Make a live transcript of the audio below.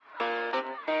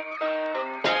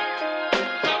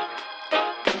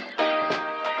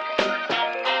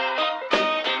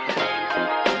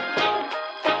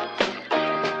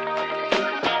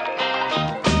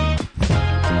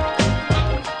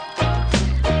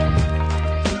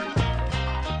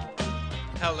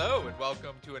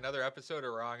welcome to another episode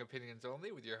of Wrong Opinions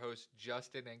Only with your hosts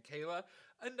Justin and Kayla.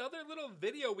 Another little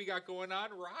video we got going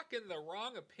on, rocking the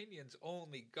Wrong Opinions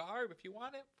Only garb. If you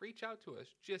want it, reach out to us.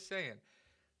 Just saying.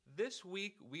 This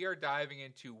week, we are diving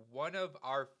into one of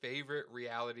our favorite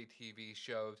reality TV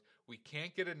shows. We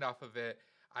can't get enough of it.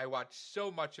 I watched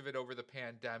so much of it over the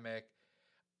pandemic.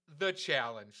 The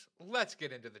Challenge. Let's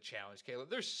get into the challenge, Kayla.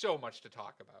 There's so much to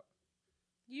talk about.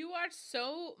 You watched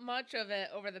so much of it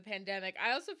over the pandemic.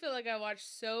 I also feel like I watched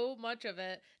so much of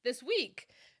it this week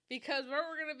because what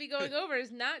we're going to be going over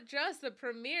is not just the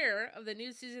premiere of the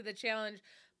new season of The Challenge,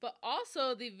 but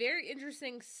also the very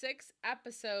interesting 6th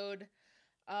episode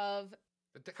of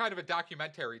kind of a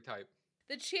documentary type.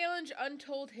 The Challenge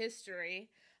Untold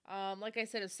History. Like I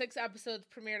said, 6 episodes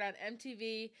premiered on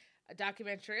MTV. A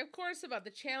documentary, of course, about the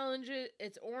challenge,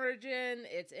 its origin,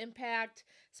 its impact,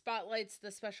 spotlights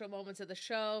the special moments of the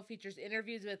show, features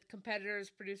interviews with competitors,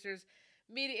 producers,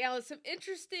 media outlets, some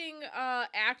interesting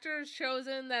actors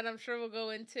chosen that I'm sure we'll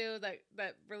go into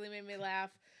that really made me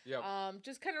laugh. Yep.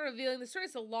 Just kind of revealing the story.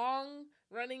 It's a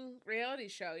long-running reality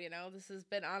show, you know. This has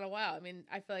been on a while. I mean,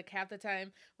 I feel like half the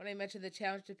time when I mention the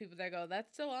challenge to people, they go,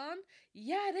 "That's still on?"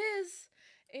 Yeah, it is.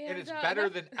 And it's better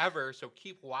than ever, so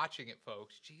keep watching it,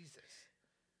 folks. Jesus.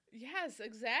 Yes,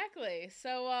 exactly.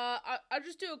 So I'll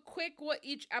just do a quick what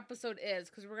each episode is,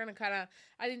 because we're going to kind of,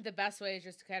 I think the best way is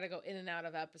just to kind of go in and out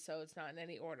of episodes, not in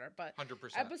any order. But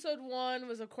 100%. Episode 1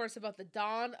 was, of course, about the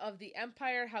dawn of the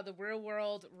empire, how the real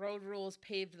world road rules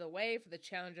paved the way for the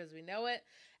challenge as we know it.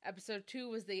 Episode 2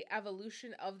 was the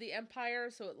evolution of the empire,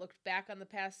 so it looked back on the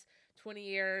past 20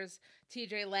 years,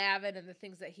 TJ Lavin and the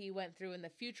things that he went through in the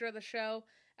future of the show.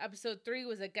 Episode 3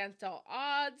 was Against All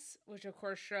Odds, which of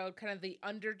course showed kind of the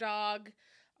underdog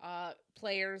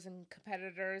players and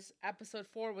competitors. Episode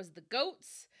 4 was The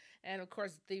Goats, and of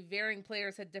course the varying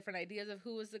players had different ideas of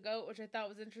who was the GOAT, which I thought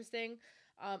was interesting.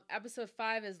 Episode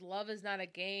 5 is Love Is Not a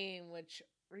Game, which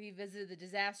revisited the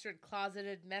disastered,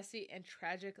 closeted, messy, and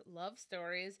tragic love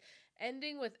stories,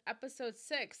 ending with episode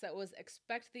 6 that was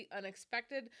Expect the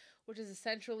Unexpected, which is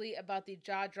essentially about the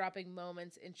jaw-dropping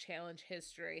moments in challenge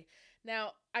history.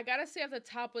 Now, I gotta say off the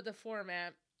top with the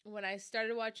format, when I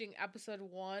started watching episode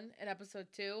 1 and episode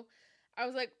 2, I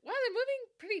was like, wow, they're moving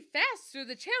pretty fast through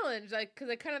the challenge, like, because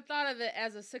I kind of thought of it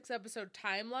as a 6-episode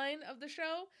timeline of the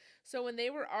show. So when they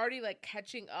were already, like,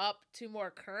 catching up to more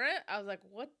current, I was like,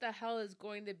 what the hell is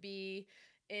going to be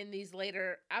in these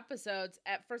later episodes?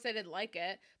 At first I didn't like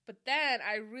it, but then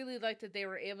I really liked that they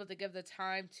were able to give the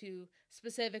time to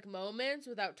specific moments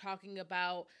without talking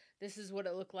about this is what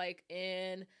it looked like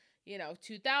in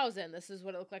 2000, this is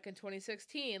what it looked like in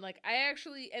 2016. Like, I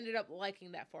actually ended up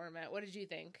liking that format. What did you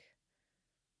think?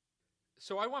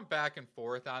 So I went back and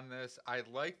forth on this. I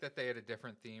liked that they had a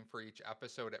different theme for each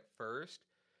episode at first,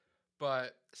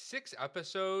 but 6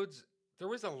 episodes, there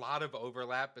was a lot of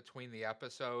overlap between the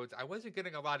episodes. I wasn't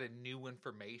getting a lot of new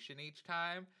information each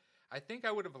time. I think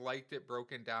I would have liked it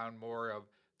broken down more of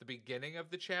the beginning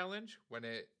of the challenge when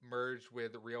it merged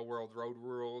with Real World Road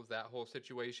Rules, that whole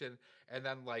situation, and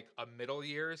then like a middle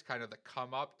years, kind of the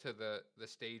come up to the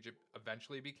stage it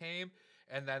eventually became,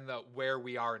 and then the where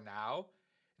we are now.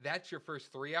 That's your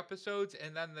first 3 episodes,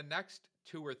 and then the next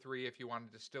 2 or 3, if you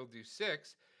wanted to still do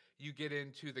 6, you get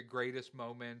into the greatest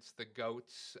moments, the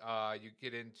GOATs, you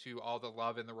get into all the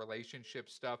love and the relationship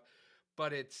stuff,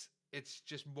 but it's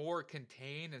just more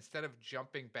contained instead of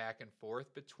jumping back and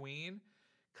forth between.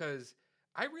 Because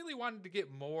I really wanted to get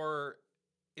more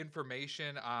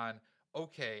information on,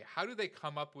 okay, how do they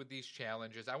come up with these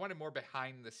challenges? I wanted more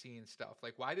behind the scenes stuff.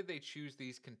 Like, why did they choose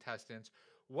these contestants?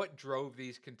 What drove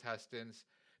these contestants?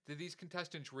 Did these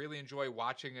contestants really enjoy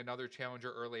watching another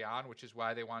challenger early on, which is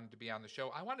why they wanted to be on the show?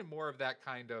 I wanted more of that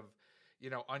kind of,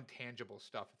 untangible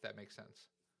stuff, if that makes sense.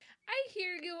 I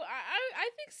hear you. I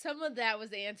think some of that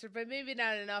was answered, but maybe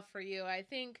not enough for you. I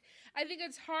think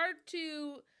it's hard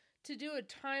to do a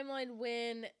timeline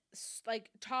when, like,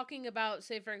 talking about,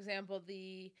 say, for example,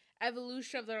 the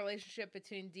evolution of the relationship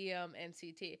between Diem and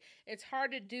CT. It's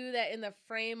hard to do that in the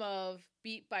frame of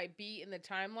beat by beat in the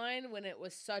timeline when it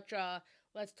was such a,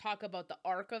 let's talk about the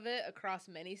arc of it across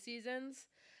many seasons.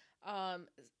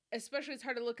 Especially it's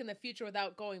hard to look in the future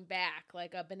without going back,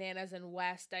 like a Bananas and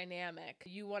West dynamic.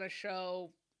 You want to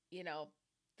show,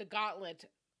 the gauntlet,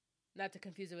 not to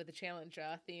confuse it with the challenge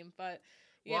theme, but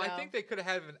I think they could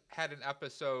have had an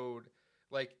episode,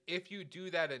 like, if you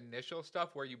do that initial stuff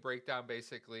where you break down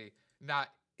basically not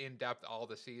in depth all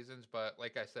the seasons, but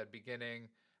like I said, beginning,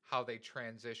 how they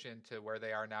transition to where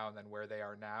they are now and then where they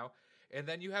are now. And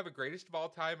then you have a greatest of all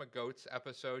time, a GOATs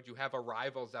episode. You have a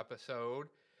rivals episode,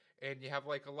 and you have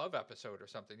like a love episode or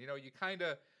something. You kind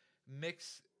of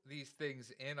mix these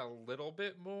things in a little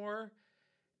bit more.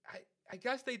 I, I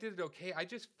guess they did it okay. I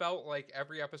just felt like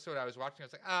every episode I was watching, I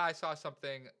was like, I saw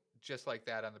something just like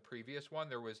that on the previous one.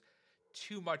 There was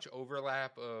too much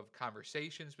overlap of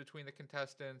conversations between the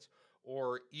contestants,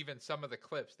 or even some of the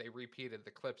clips. They repeated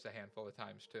the clips a handful of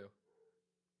times too.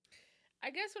 I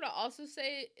guess what I'll also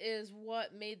say is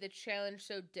what made the challenge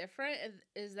so different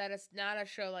is that it's not a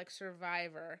show like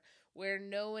Survivor, where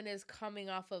no one is coming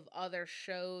off of other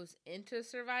shows into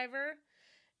Survivor,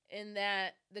 in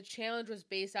that the challenge was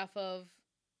based off of,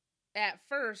 at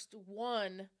first,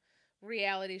 one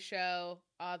reality show,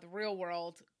 The Real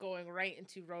World, going right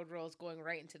into Road Rules, going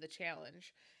right into the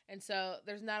challenge. And so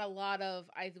there's not a lot of,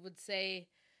 I would say,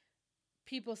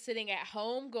 people sitting at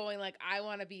home going like, I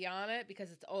want to be on it, because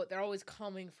they're always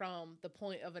coming from the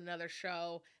point of another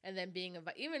show and then being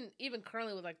even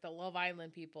currently with like the Love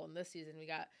Island people in this season, we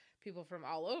got people from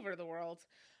all over the world.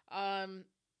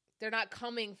 They're not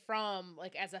coming from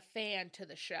like as a fan to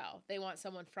the show. They want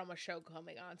someone from a show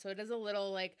coming on. So it is a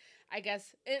little like, I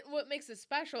guess what makes it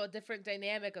special, a different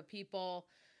dynamic of people,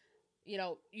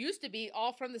 used to be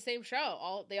all from the same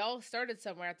show. They all started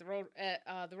somewhere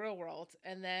at the Real World,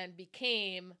 and then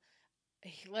became,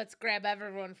 let's grab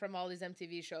everyone from all these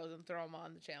MTV shows and throw them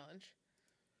on the challenge.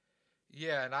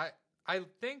 Yeah, and I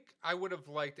think I would have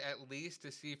liked at least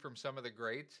to see from some of the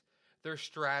greats their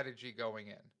strategy going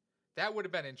in. That would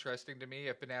have been interesting to me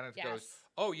if Bananas goes,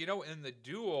 oh, in the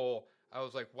duel, I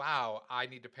was like, wow, I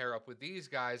need to pair up with these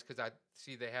guys because I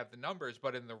see they have the numbers.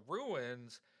 But in the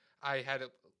Ruins, I had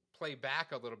to play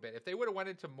back a little bit. If they would have went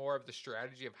into more of the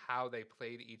strategy of how they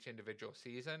played each individual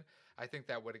season, I think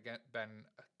that would have been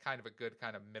kind of a good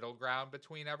kind of middle ground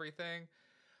between everything.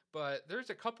 But there's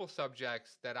a couple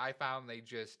subjects that I found they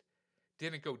just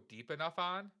didn't go deep enough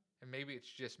on. And maybe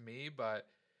it's just me, but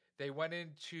they went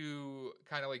into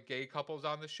kind of like gay couples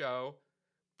on the show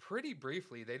pretty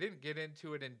briefly. They didn't get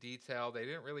into it in detail. They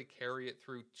didn't really carry it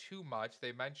through too much.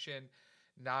 They mentioned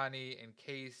Nany and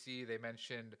Casey. They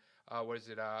mentioned,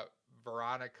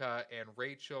 Veronica and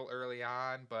Rachel early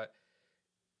on, but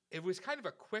it was kind of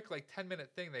a quick, like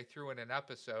 10-minute thing they threw in an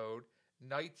episode.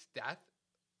 Knight's death,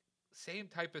 same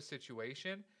type of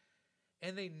situation.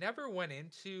 And they never went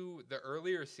into the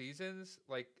earlier seasons.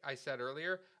 Like I said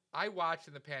earlier, I watched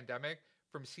in the pandemic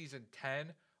from season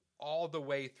 10 all the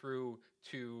way through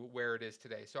to where it is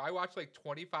today. So I watched like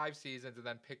 25 seasons and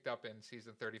then picked up in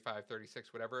season 35,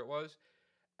 36, whatever it was,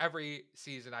 every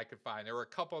season I could find. There were a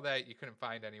couple that you couldn't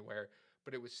find anywhere,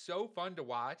 but it was so fun to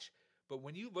watch. But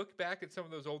when you look back at some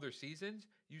of those older seasons,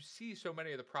 you see so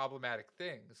many of the problematic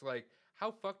things. Like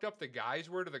how fucked up the guys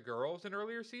were to the girls in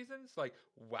earlier seasons. Like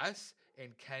Wes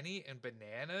and Kenny and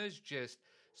Bananas just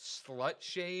slut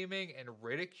shaming and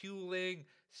ridiculing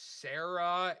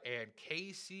Sarah and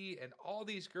Casey and all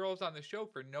these girls on the show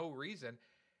for no reason.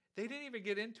 They didn't even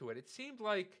get into it. It seemed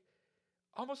like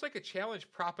almost like a challenge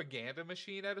propaganda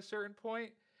machine at a certain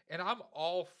point. And I'm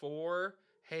all for,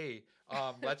 hey,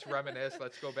 let's reminisce.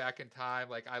 Let's go back in time.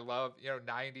 Like I love,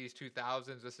 90s,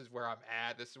 2000s. This is where I'm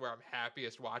at. This is where I'm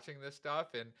happiest watching this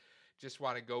stuff, and just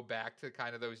want to go back to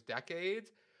kind of those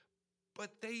decades.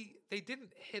 But they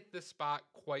didn't hit the spot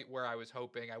quite where I was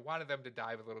hoping. I wanted them to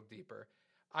dive a little deeper.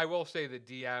 I will say the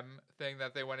DM thing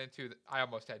that they went into, I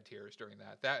almost had tears during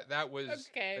that. That was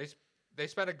okay. They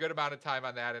spent a good amount of time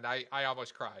on that, and I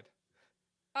almost cried.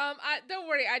 Don't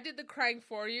worry, I did the crying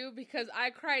for you, because I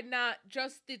cried not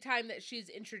just the time that she's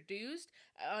introduced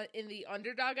in the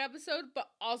Underdog episode, but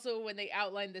also when they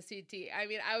outlined the CT. I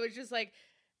mean, I was just like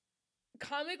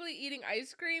comically eating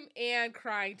ice cream and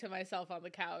crying to myself on the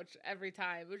couch every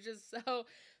time. It was just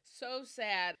so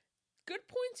sad. Good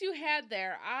points you had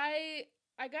there. I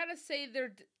gotta say,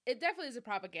 it definitely is a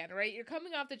propaganda, right? You're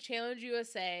coming off the Challenge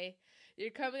USA. You're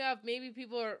coming off, maybe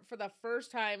people are for the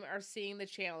first time are seeing the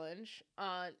challenge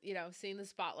on, seeing the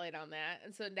spotlight on that.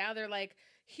 And so now they're like,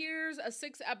 here's a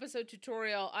 6-episode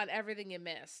tutorial on everything you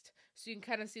missed. So you can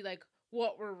kind of see like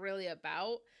what we're really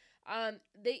about.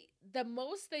 The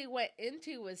most they went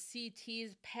into was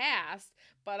CT's past,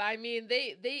 but I mean,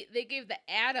 they gave the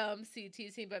Adam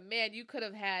CT scene, but man, you could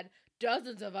have had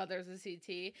dozens of others in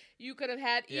CT. You could have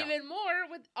had even more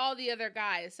with all the other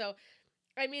guys. So,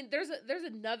 I mean, there's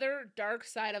another dark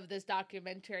side of this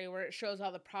documentary where it shows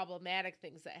all the problematic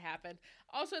things that happened.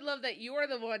 Also, I love that you are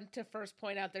the one to first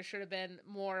point out there should have been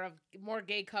more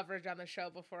gay coverage on the show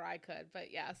before I could.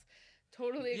 But yes,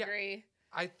 totally agree.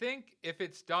 I think if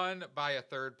it's done by a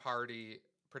third-party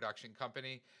production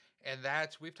company, and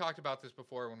we've talked about this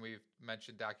before when we've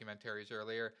mentioned documentaries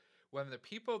earlier, when the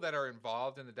people that are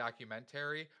involved in the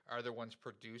documentary are the ones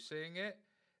producing it,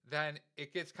 then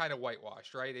it gets kind of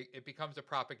whitewashed, right? It becomes a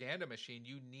propaganda machine.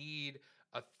 You need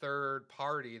a third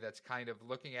party that's kind of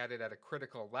looking at it at a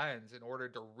critical lens in order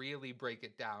to really break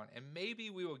it down. And maybe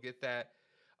we will get that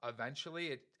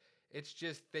eventually. It's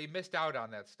just they missed out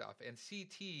on that stuff. And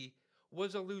CT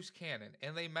was a loose cannon,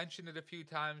 and they mentioned it a few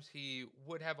times. He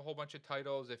would have a whole bunch of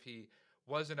titles if he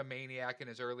wasn't a maniac in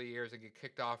his early years and get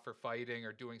kicked off for fighting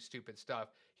or doing stupid stuff.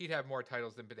 He'd have more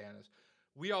titles than Bananas.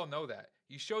 We all know that.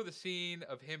 You show the scene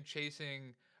of him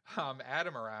chasing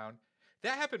Adam around.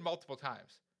 That happened multiple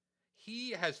times.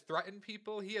 He has threatened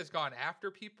people. He has gone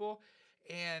after people.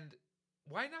 And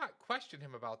why not question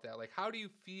him about that? Like, how do you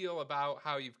feel about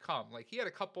how you've come? Like, he had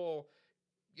a couple,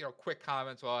 quick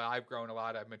comments. Well, I've grown a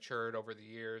lot. I've matured over the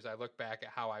years. I look back at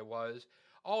how I was.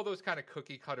 All those kind of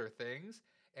cookie cutter things.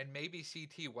 And maybe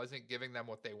CT wasn't giving them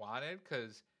what they wanted,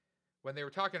 because when they were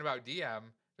talking about DM,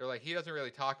 they're like, he doesn't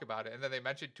really talk about it. And then they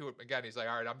mentioned to him again. He's like,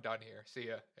 all right, I'm done here. See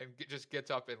ya. And just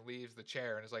gets up and leaves the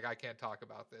chair and is like, I can't talk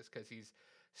about this because he's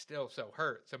still so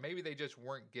hurt. So maybe they just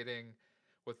weren't getting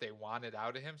what they wanted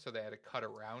out of him, so they had to cut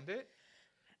around it.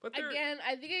 But again,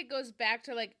 I think it goes back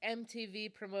to like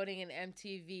MTV promoting an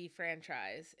MTV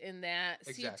franchise, in that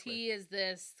exactly. CT is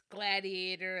this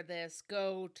gladiator, this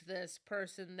goat, this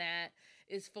person that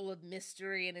is full of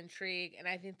mystery and intrigue, and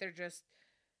I think they're just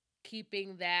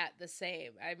keeping that the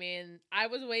same. I mean, I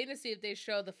was waiting to see if they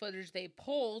show the footage they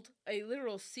pulled, a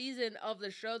literal season of the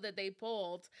show that they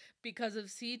pulled because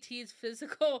of CT's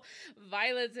physical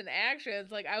violence and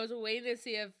actions. Like, I was waiting to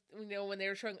see if, when they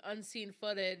were showing unseen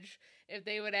footage, if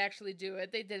they would actually do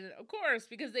it. They didn't, of course,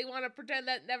 because they want to pretend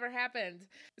that never happened.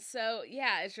 So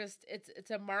yeah, it's just,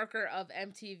 it's a marker of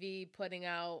MTV putting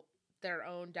out their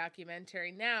own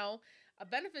documentary. Now, a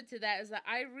benefit to that is that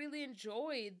I really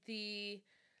enjoyed the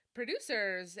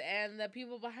producers and the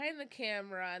people behind the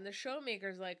camera and the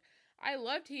showmakers. Like, I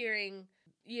loved hearing,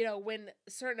 when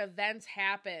certain events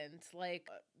happened, like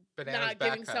Bananas not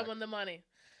giving someone the money.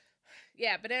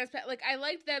 Yeah, Bananas. Like, I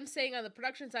liked them saying on the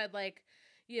production side, like,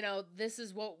 this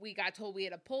is what we got told, we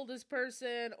had to pull this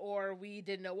person, or we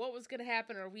didn't know what was going to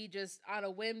happen, or we just on a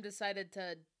whim decided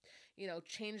to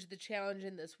change the challenge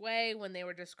in this way, when they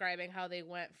were describing how they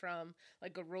went from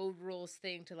like a road rules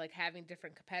thing to like having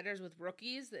different competitors with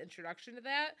rookies, the introduction to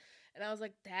that. And I was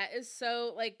like, that is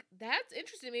so, like, that's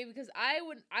interesting to me, because I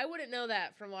wouldn't know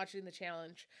that from watching the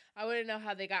challenge. I wouldn't know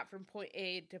how they got from point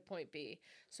A to point B.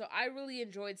 So I really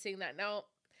enjoyed seeing that. Now,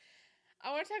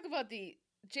 I want to talk about the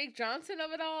Jake Johnson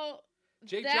of it all.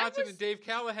 Jake Johnson and Dave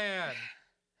Callahan.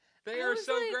 They are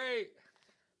so like, great.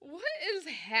 What is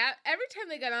every time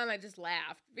they got on, I just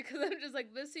laughed, because I'm just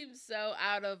like, this seems so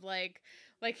out of like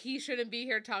he shouldn't be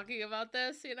here talking about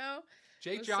this,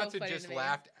 Jake Johnson just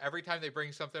laughed every time they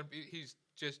bring something. He's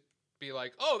just be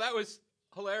like, oh, that was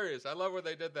hilarious. I love where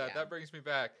they did that. Yeah. That brings me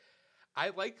back. I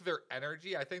like their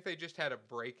energy. I think they just had to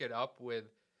break it up with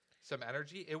some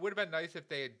energy. It would have been nice if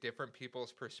they had different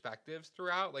people's perspectives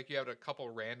throughout. Like, you have a couple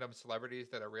random celebrities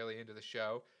that are really into the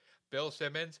show. Bill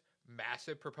Simmons,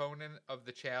 massive proponent of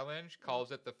the challenge,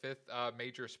 calls it the fifth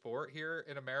major sport here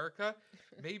in America.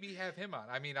 Maybe have him on.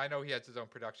 I mean, I know he has his own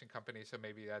production company, so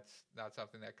maybe that's not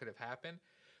something that could have happened.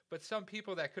 But some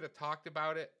people that could have talked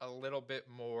about it a little bit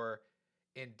more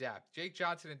in depth. Jake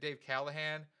Johnson and Dave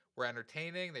Callahan were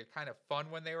entertaining. They're kind of fun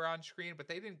when they were on screen, but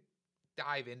they didn't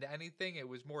dive into anything. It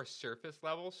was more surface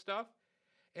level stuff.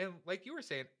 And like you were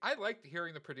saying, I liked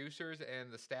hearing the producers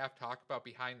and the staff talk about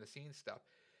behind the scenes stuff.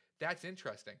 That's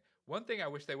interesting. One thing I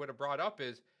wish they would have brought up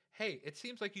is, hey, it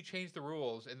seems like you changed the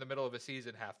rules in the middle of a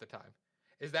season half the time.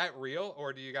 Is that real,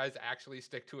 or do you guys actually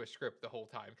stick to a script the whole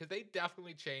time? Because they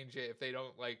definitely change it if they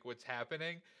don't like what's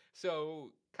happening.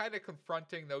 So kind of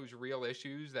confronting those real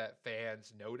issues that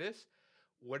fans notice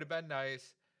would have been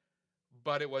nice,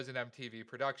 but it was an MTV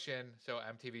production, so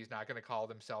MTV's not going to call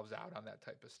themselves out on that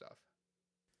type of stuff.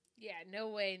 Yeah, no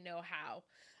way, no how.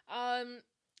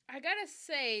 I gotta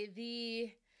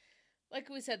say, like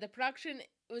we said, the production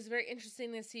was very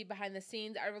interesting to see behind the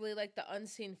scenes. I really liked the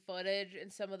unseen footage in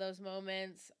some of those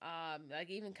moments. Like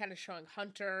even kind of showing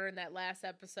Hunter in that last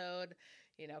episode,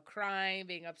 crying,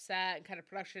 being upset, and kind of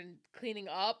production cleaning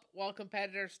up while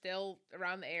competitors still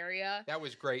around the area. That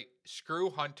was great. Screw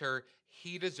Hunter.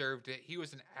 He deserved it. He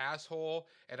was an asshole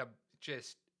and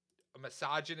just a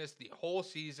misogynist the whole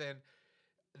season.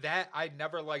 That I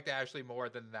never liked Ashley more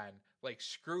than then. Like,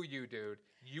 screw you, dude.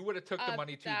 You would have took the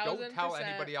money too. 1,000%. Don't tell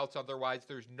anybody else otherwise.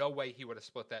 There's no way he would have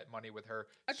split that money with her.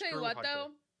 I'll tell you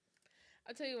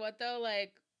what though,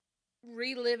 like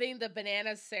reliving the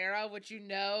Bananas Sarah, which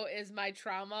is my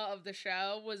trauma of the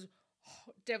show, was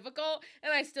difficult,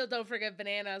 and I still don't forget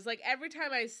Bananas. Like, every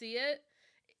time I see it,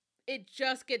 it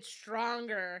just gets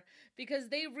stronger because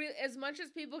they as much as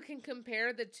people can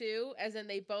compare the two, as in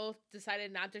they both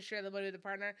decided not to share the money with a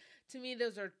partner, to me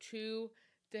those are two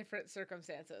different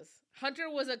circumstances. Hunter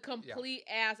was a complete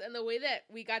ass, and the way that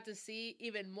we got to see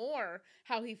even more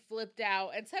how he flipped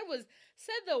out and said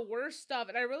the worst stuff,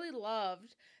 and I really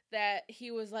loved that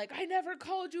he was like, I never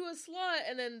called you a slut,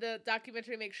 and then the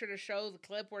documentary makes sure to show the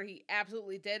clip where he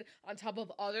absolutely did, on top of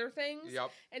other things.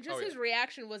 Yep. And just his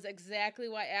reaction was exactly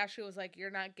why Ashley was like, you're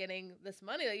not getting this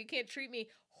money. Like, you can't treat me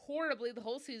horribly the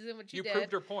whole season, which you did. You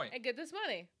proved your point. And get this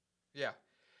money. Yeah.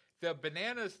 The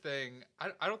bananas thing,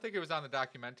 I don't think it was on the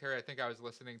documentary. I think I was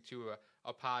listening to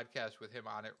a podcast with him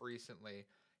on it recently.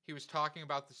 He was talking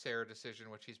about the Sarah decision,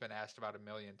 which he's been asked about a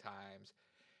million times.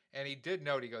 And he did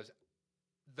note, he goes,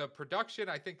 the production,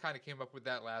 I think, kind of came up with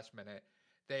that last minute.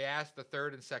 They asked the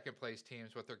third and second place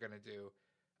teams what they're going to do.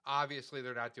 Obviously,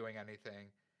 they're not doing anything.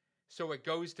 So it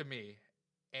goes to me,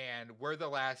 and we're the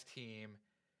last team.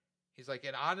 He's like,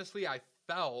 and honestly, I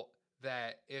felt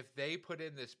that if they put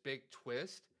in this big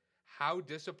twist, how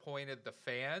disappointed the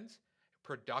fans,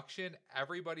 production,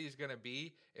 everybody's going to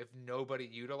be if nobody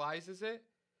utilizes it.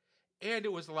 And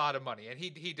it was a lot of money. And he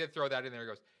did throw that in there. He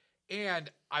goes, and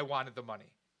I wanted the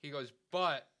money. He goes,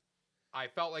 but I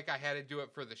felt like I had to do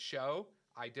it for the show.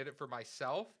 I did it for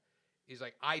myself. He's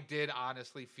like, I did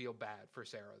honestly feel bad for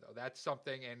Sarah, though. That's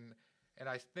something, and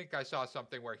I think I saw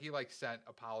something where he, like, sent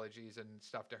apologies and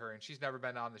stuff to her, and she's never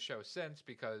been on the show since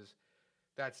because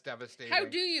that's devastating. How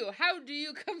do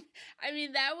you come? I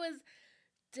mean, that was...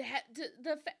 and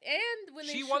when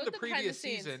she won the previous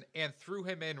season and threw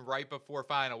him in right before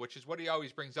final, which is what he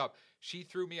always brings up. She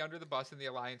threw me under the bus in the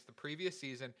Alliance the previous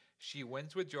season. She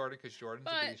wins with Jordan because Jordan's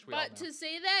a beast. But to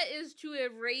say that is to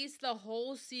erase the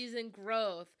whole season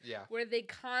growth. Yeah. Where they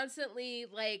constantly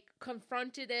like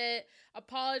confronted it,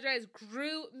 apologized,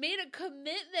 made a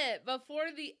commitment before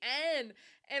the end.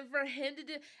 And for him to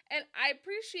do, and I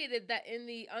appreciated that in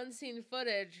the unseen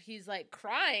footage, he's like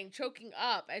crying, choking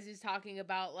up as he's talking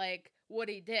about like what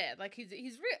he did. Like he's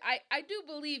I do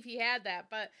believe he had that,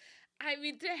 but I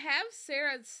mean, to have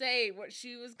Sarah say what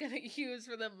she was going to use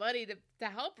for the money to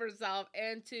help herself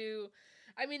and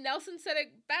I mean, Nelson said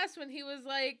it best when he was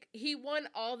like, he won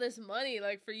all this money,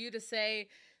 like for you to say,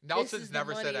 Nelson's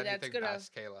never said anything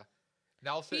best, Kayla.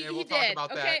 Nelson, and we'll talk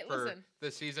about that for the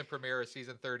season premiere of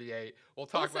season 38. We'll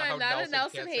talk about how Nelson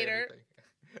can't hater. Say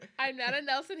anything. I'm not a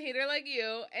Nelson hater like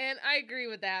you, and I agree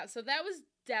with that. So that was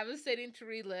devastating to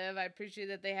relive. I appreciate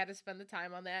that they had to spend the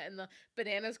time on that, and the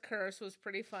bananas curse was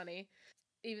pretty funny,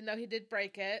 even though he did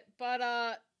break it.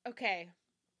 But okay,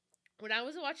 when I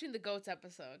was watching the goats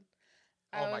episode,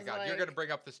 oh my god, like, you're gonna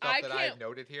bring up the stuff that I have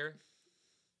noted here.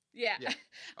 Yeah. Okay.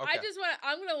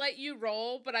 I'm going to let you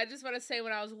roll, but I just want to say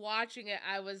when I was watching it,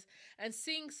 and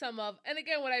seeing some of, and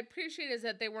again, what I appreciate is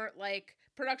that they weren't like,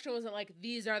 production wasn't like,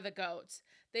 these are the goats.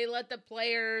 They let the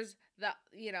players, the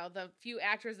few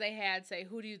actors they had say,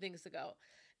 who do you think is the goat?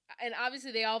 And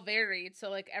obviously they all varied, so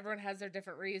like everyone has their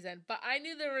different reason. But I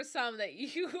knew there were some that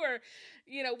you were,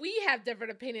 we have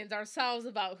different opinions ourselves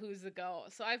about who's the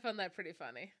goat. So I found that pretty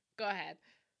funny. Go ahead.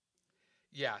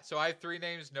 Yeah, so I have 3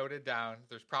 names noted down.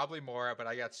 There's probably more, but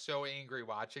I got so angry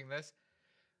watching this.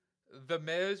 The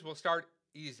Miz will start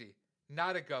easy.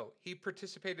 Not a GOAT. He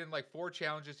participated in like 4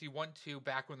 challenges. He won 2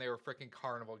 back when they were freaking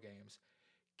carnival games.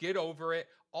 Get over it.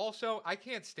 Also, I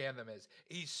can't stand The Miz.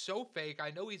 He's so fake.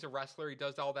 I know he's a wrestler. He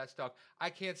does all that stuff. I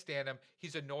can't stand him.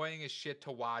 He's annoying as shit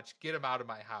to watch. Get him out of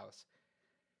my house.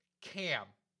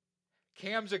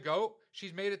 Cam's a GOAT.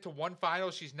 She's made it to 1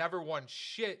 final. She's never won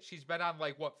shit. She's been on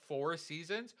 4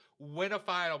 seasons? Win a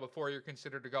final before you're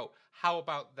considered a GOAT. How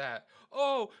about that?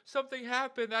 Oh, something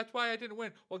happened. That's why I didn't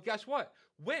win. Well, guess what?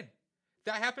 Win.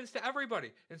 That happens to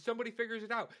everybody, and somebody figures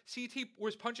it out. CT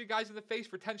was punching guys in the face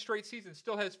for 10 straight seasons,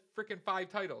 still has freaking 5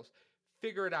 titles.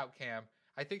 Figure it out, Cam.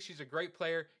 I think she's a great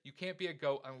player. You can't be a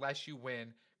GOAT unless you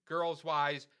win.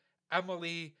 Girls-wise,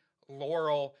 Emily,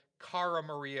 Laurel, Cara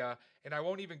Maria, and I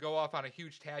won't even go off on a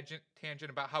huge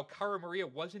tangent about how Cara Maria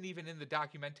wasn't even in the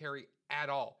documentary at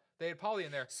all. They had Paulie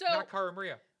in there, not Cara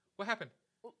Maria. What happened?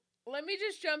 Let me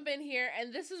just jump in here,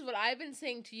 and this is what I've been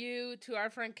saying to you, to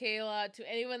our friend Kayla,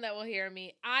 to anyone that will hear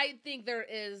me. I think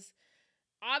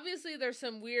obviously there's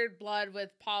some weird blood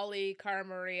with Paulie, Cara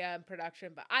Maria, and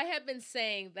production, but I have been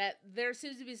saying that there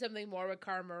seems to be something more with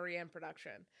Cara Maria and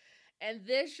production. And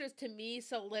this just, to me,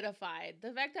 solidified.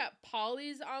 The fact that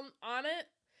Paulie's on it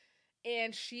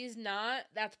and she's not,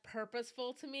 that's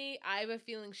purposeful to me. I have a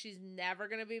feeling she's never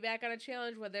going to be back on a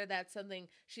challenge, whether that's something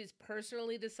she's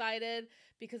personally decided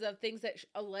because of things that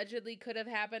allegedly could have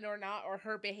happened or not, or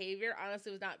her behavior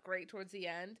honestly was not great towards the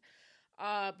end.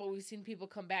 But we've seen people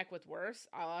come back with worse,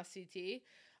 a la CT.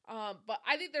 But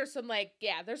I think there's some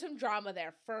there's some drama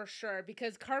there for sure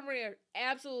because Cara Maria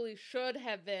absolutely should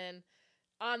have been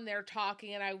on there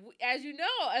talking. And as you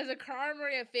know, as a Cara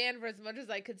Maria fan, for as much as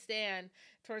I could stand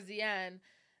towards the end,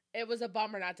 it was a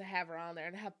bummer not to have her on there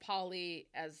and have Paulie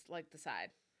as the side.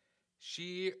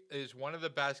 She is one of the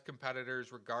best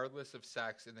competitors, regardless of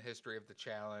sex, in the history of the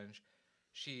challenge.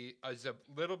 She is a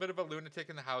little bit of a lunatic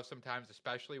in the house sometimes,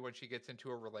 especially when she gets into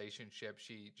a relationship.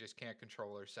 She just can't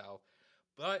control herself.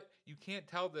 But you can't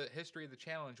tell the history of the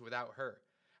challenge without her.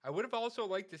 I would have also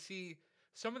liked to see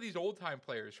some of these old-time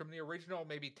players from the original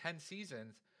maybe 10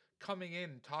 seasons coming in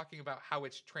and talking about how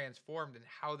it's transformed and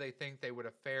how they think they would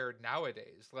have fared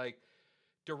nowadays. Like,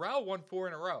 Darrell won 4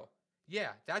 in a row.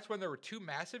 Yeah, that's when there were 2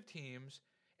 massive teams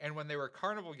and when they were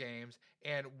carnival games.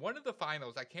 And one of the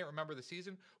finals, I can't remember the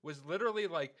season, was literally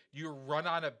like you run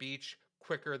on a beach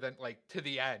quicker than to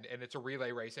the end and it's a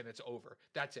relay race and it's over.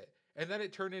 That's it. And then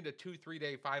it turned into 2-3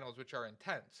 day finals, which are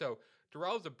intense. So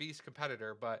Darrell's a beast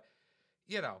competitor, but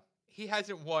he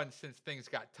hasn't won since things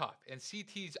got tough. And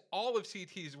all of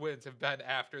CT's wins have been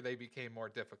after they became more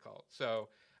difficult. So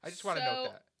I just want to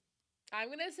note that. I'm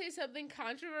going to say something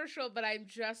controversial, but I'm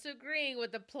just agreeing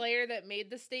with the player that made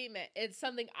the statement. It's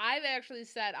something I've actually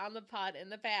said on the pod in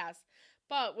the past.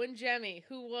 But when Jemmye,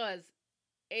 who was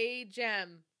a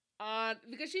gem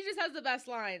because she just has the best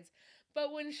lines.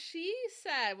 But when she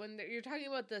said, when you're talking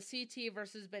about the CT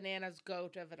versus Bananas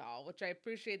GOAT of it all, which I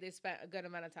appreciate they spent a good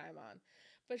amount of time on.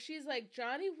 But she's like,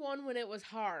 Johnny won when it was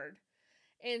hard.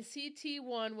 And CT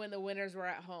won when the winners were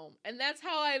at home. And that's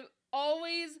how I've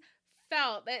always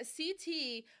felt that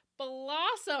CT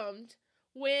blossomed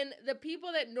when the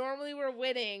people that normally were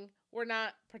winning were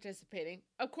not participating.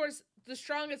 Of course, the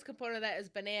strongest component of that is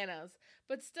Bananas,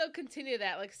 but still continue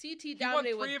that. Like CT dominated.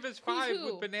 He won 3 of his 5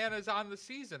 with Bananas on the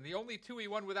season. The only 2 he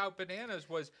won without Bananas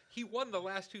was he won the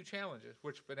last 2 challenges,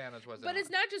 which Bananas wasn't. But it's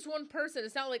not just one person.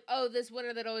 It's not like, oh, this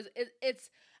winner that always.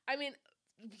 I mean,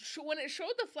 when it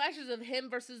showed the flashes of him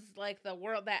versus the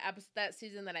world that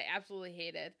season that I absolutely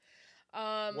hated.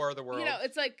 War of the Worlds.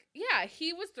 It's like, yeah,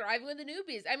 he was thriving with the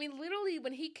newbies. I mean, literally,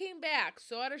 when he came back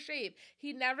so out of shape,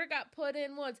 he never got put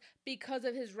in once because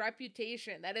of his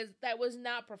reputation. That was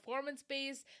not performance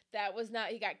based. That was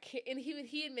not and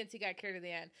he admits he got carried to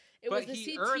the end. But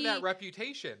he earned that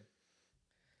reputation.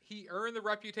 He earned the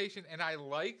reputation, and I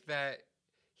like that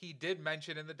he did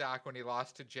mention in the doc when he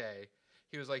lost to Jay.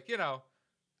 He was like,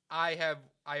 I have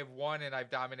won and I've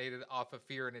dominated off of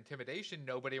fear and intimidation.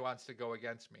 Nobody wants to go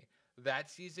against me.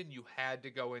 That season, you had to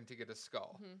go in to get a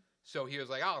skull. Mm-hmm. So he was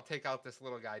like, I'll take out this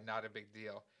little guy, not a big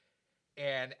deal.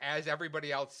 And as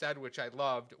everybody else said, which I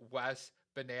loved, Wes,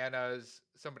 Bananas,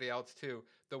 somebody else too,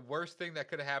 the worst thing that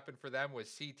could have happened for them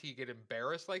was CT get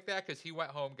embarrassed like that because he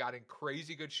went home, got in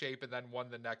crazy good shape, and then won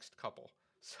the next couple.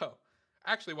 So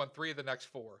actually won 3 of the next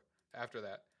 4 after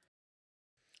that.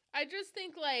 I just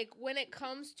think when it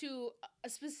comes to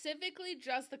specifically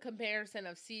just the comparison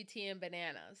of CT and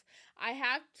Bananas,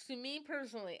 to me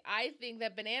personally, I think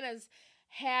that Bananas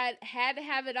had to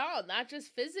have it all, not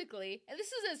just physically. And this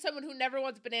is as someone who never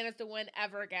wants Bananas to win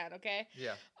ever again, okay?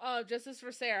 Yeah. Justice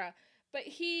for Sarah. But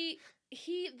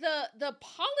the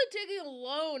politicking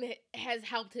alone has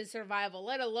helped his survival,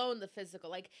 let alone the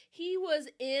physical. He was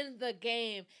in the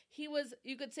game. He was,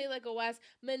 you could say a Wes,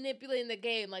 manipulating the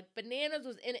game. Bananas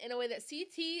was in a way that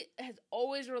CT has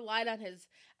always relied on his.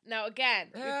 Now again,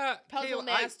 puzzle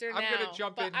master. I'm gonna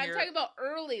jump in here. I'm talking about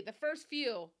early, the first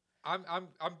few. I'm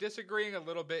disagreeing a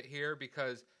little bit here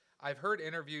because I've heard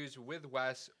interviews with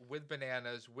Wes, with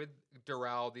Bananas, with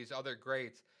Darrell, these other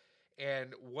greats.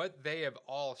 And what they have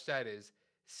all said is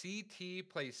CT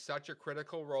plays such a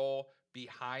critical role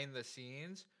behind the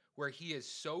scenes where he is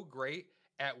so great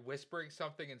at whispering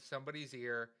something in somebody's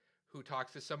ear who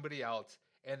talks to somebody else.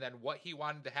 And then what he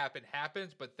wanted to happen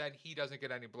happens, but then he doesn't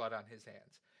get any blood on his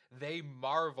hands. They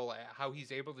marvel at how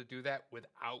he's able to do that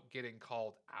without getting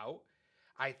called out.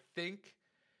 I think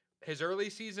his early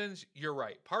seasons, you're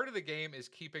right. Part of the game is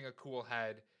keeping a cool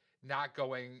head, not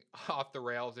going off the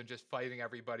rails and just fighting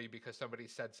everybody because somebody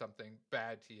said something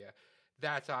bad to you.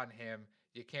 That's on him.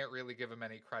 You can't really give him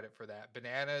any credit for that.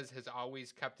 Bananas has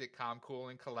always kept it calm, cool,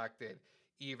 and collected,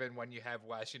 even when you have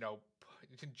Wes,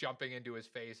 jumping into his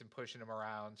face and pushing him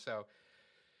around. So,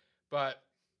 but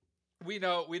we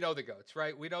know the GOATs,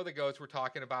 right? We know the GOATs. We're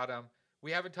talking about them.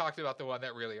 We haven't talked about the one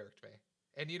that really irked me.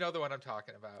 And you know the one I'm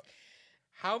talking about.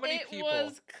 How many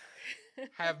people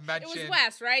have mentioned... It was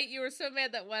Wes, right? You were so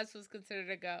mad that Wes was considered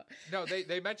a GOAT. No,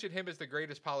 they mentioned him as the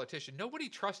greatest politician. Nobody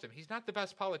trusts him. He's not the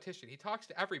best politician. He talks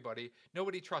to everybody.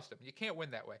 Nobody trusts him. You can't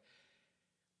win that way.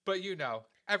 But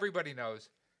everybody knows.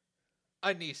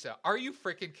 Anissa, are you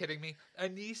freaking kidding me?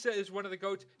 Anissa is one of the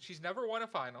GOATs. She's never won a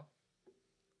final.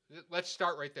 Let's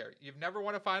start right there. You've never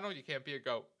won a final, you can't be a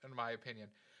GOAT, in my opinion.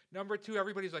 Number two,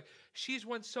 everybody's like, she's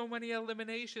won so many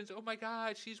eliminations. Oh my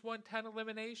God, she's won 10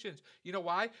 eliminations. You know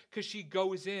why? Because she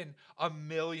goes in a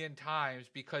million times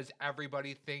because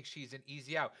everybody thinks she's an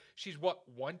easy out. She's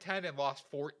won 10 and lost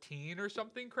 14 or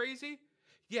something crazy?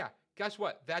 Yeah, guess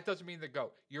what? That doesn't mean the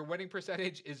GOAT. Your winning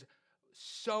percentage is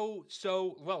so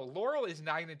low. Laurel is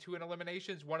 9-2 in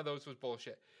eliminations. One of those was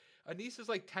bullshit. Anissa's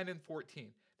like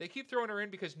 10-14. They keep throwing her in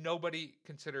because nobody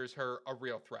considers her a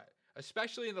real threat,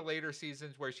 especially in the later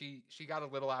seasons where she got a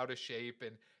little out of shape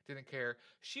and didn't care.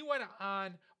 She went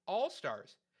on All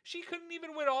Stars. She couldn't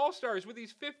even win All Stars with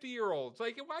these 50-year-olds.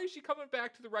 Like, why is she coming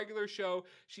back to the regular show?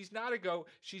 She's not a GOAT.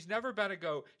 She's never been a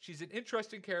GOAT. She's an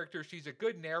interesting character. She's a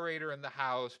good narrator in the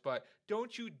house, but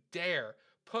don't you dare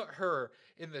put her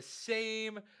in the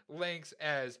same lengths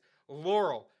as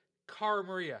Laurel, Cara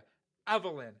Maria,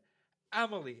 Evelyn,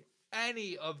 Emily,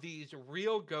 any of these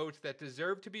real GOATs that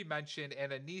deserve to be mentioned,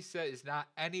 and Anissa is not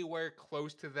anywhere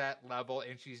close to that level,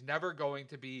 and she's never going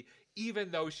to be,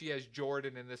 even though she has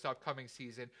Jordan in this upcoming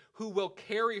season, who will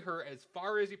carry her as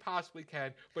far as he possibly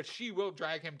can, but she will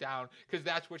drag him down, because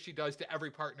that's what she does to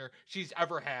every partner she's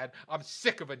ever had. I'm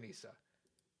sick of Anissa.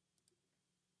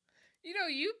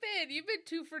 You've been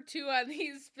 2 for 2 on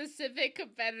these specific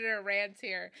competitor rants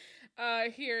here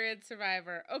in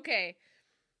Survivor. Okay.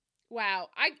 Wow.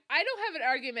 I don't have an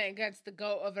argument against the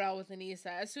GOAT of it all with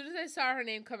Anissa. As soon as I saw her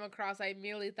name come across, I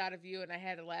immediately thought of you and I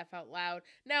had to laugh out loud.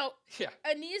 Now, yeah.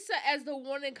 Anissa as the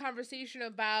one in conversation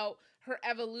about her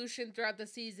evolution throughout the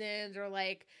seasons or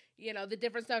the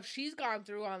different stuff she's gone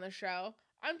through on the show,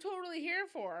 I'm totally here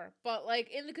for her. But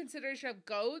in the consideration of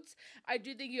GOATs, I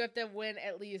do think you have to win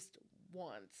at least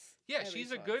once. Yeah,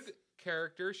 she's a good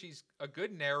character. She's a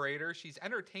good narrator. She's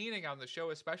entertaining on the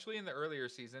show, especially in the earlier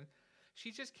season.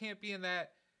 She just can't be in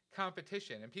that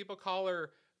competition. And people call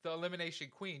her the elimination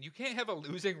queen. You can't have a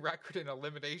losing record in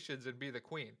eliminations and be the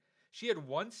queen. She had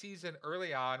one season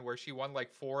early on where she won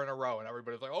 4 in a row, and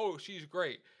everybody's like, oh, she's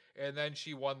great. And then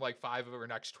she won 5 of her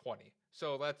next 20.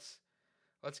 So let's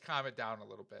calm it down a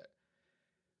little bit.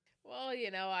 Well,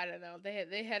 I don't know.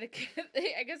 They had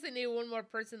I guess they needed one more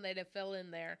person to fill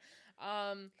in there.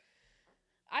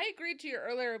 I agreed to your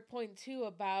earlier point, too,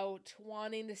 about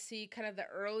wanting to see kind of the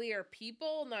earlier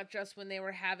people, not just when they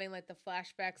were having, the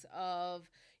flashbacks of,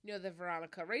 the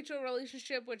Veronica-Rachel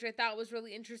relationship, which I thought was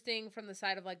really interesting from the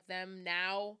side of, them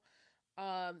now,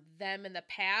 them in the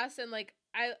past. And,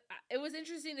 it was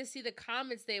interesting to see the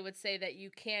comments they would say that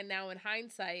you can now, in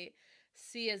hindsight,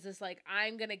 see as this,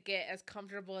 I'm going to get as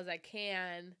comfortable as I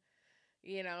can,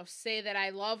 say that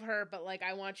I love her, but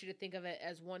I want you to think of it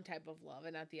as one type of love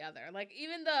and not the other.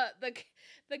 Even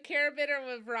the carabiner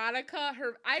with Veronica,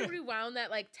 I rewound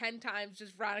that 10 times,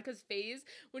 just Veronica's face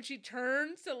when she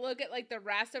turns to look at the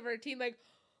rest of her team.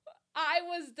 I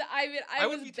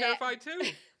would be terrified too.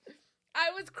 I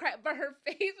was cracked, but her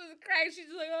face was cracked. She's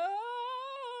just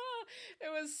oh, it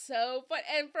was so fun.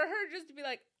 And for her just to be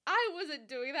I wasn't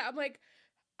doing that. I'm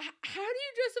how do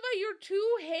you justify your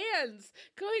 2 hands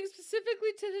going specifically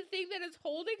to the thing that is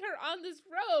holding her on this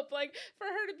rope? For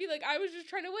her to be I was just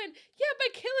trying to win. Yeah, by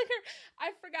killing her.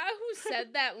 I forgot who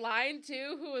said that line,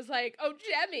 too, who was oh,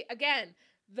 Jemmye. Again,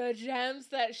 the gems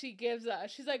that she gives us.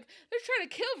 She's they're trying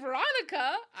to kill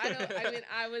Veronica.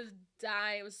 I was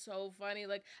dying. It was so funny.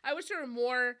 I wish there were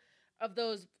more of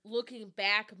those looking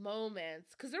back moments.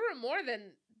 Because there were more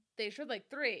than, they showed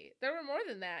 3. There were more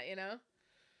than that,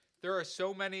 There are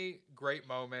so many great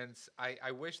moments.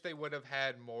 I wish they would have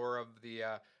had more of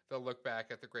the look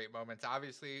back at the great moments.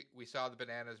 Obviously, we saw the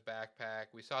bananas backpack.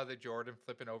 We saw the Jordan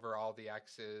flipping over all the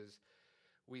X's.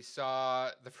 We saw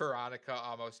the Veronica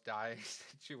almost dying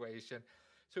situation.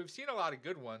 So we've seen a lot of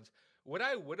good ones. What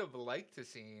I would have liked to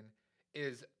seen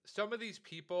is some of these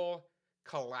people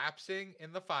collapsing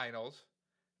in the finals,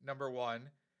 number one,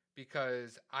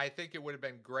 because I think it would have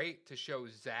been great to show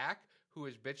Zach, who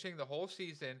is bitching the whole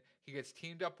season. He gets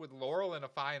teamed up with Laurel in a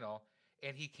final,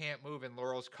 and he can't move, and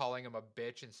Laurel's calling him a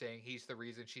bitch and saying he's the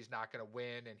reason she's not going to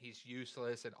win, and he's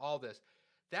useless, and all this.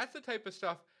 That's the type of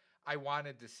stuff I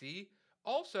wanted to see.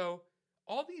 Also,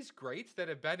 all these greats that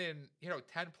have been in,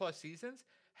 10-plus seasons,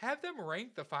 have them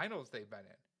rank the finals they've been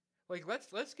in.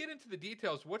 Let's get into the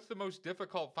details. What's the most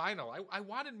difficult final? I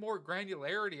wanted more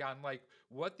granularity on,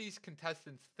 what these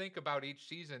contestants think about each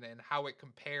season and how it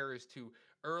compares to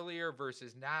earlier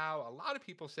versus now. A lot of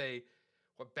people say,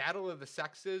 what, Battle of the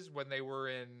Sexes when they were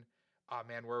in,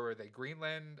 where were they?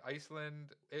 Greenland,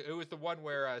 Iceland? It was the one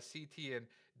where CT and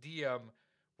Diem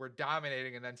were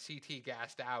dominating, and then CT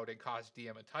gassed out and cost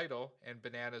DM a title, and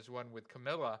Bananas won with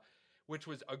Camilla, which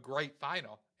was a great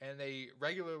final. And they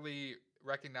regularly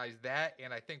recognize that,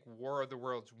 and I think War of the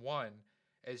Worlds 1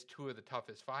 as two of the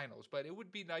toughest finals. But it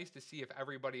would be nice to see if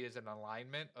everybody is in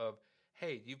alignment of,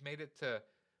 hey, you've made it to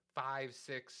 5,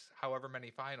 6, however many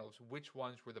finals. Which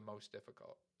ones were the most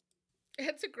difficult?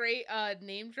 It's a great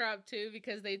name drop too,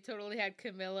 because they totally had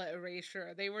Camilla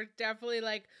erasure. They were definitely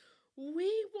like,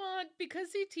 we want, because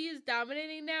CT is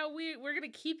dominating now, we're gonna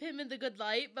keep him in the good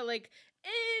light, but like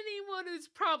anyone who's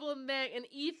problematic, and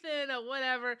Ethan or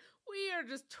whatever, we are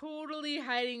just totally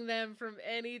hiding them from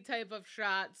any type of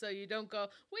shot, so you don't go,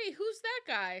 wait, who's that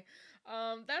guy?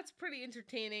 That's pretty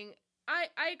entertaining. I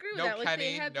agree with No that. Like, Kenny,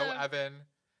 they had no Evan,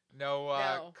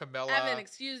 no Camilla. Evan,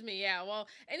 excuse me. Yeah, well,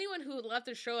 anyone who left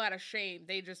the show out of shame,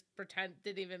 they just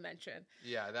didn't even mention.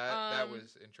 Yeah, that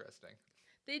was interesting.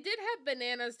 They did have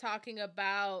Bananas talking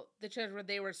about the challenge where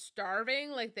they were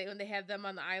starving, like when they had them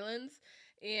on the islands,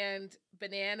 and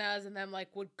Bananas and them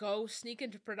like would go sneak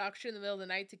into production in the middle of the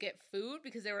night to get food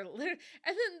because they were literally,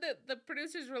 and then the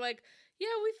producers were like, yeah,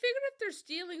 we figured if they're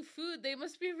stealing food, they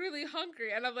must be really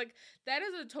hungry. And I'm like, that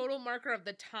is a total marker of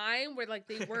the time where like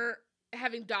they weren't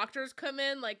having doctors come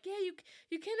in, like, yeah,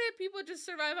 you can't have people just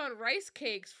survive on rice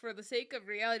cakes for the sake of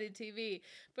reality TV.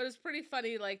 But it's pretty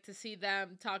funny, like, to see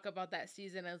them talk about that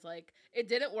season as like, it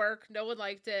didn't work, no one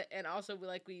liked it, and also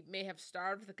we may have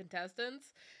starved the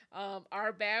contestants.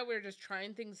 Our bad, we were just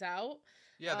trying things out.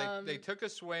 Yeah, they took a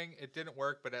swing, it didn't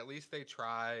work, but at least they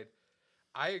tried.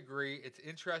 I agree. It's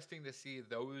interesting to see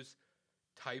those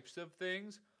types of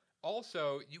things.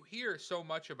 Also, you hear so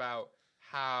much about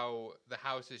how the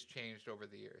house has changed over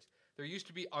the years. There used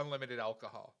to be unlimited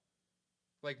alcohol.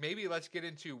 Like, maybe let's get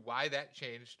into why that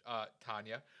changed,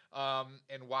 Tanya,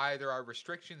 and why there are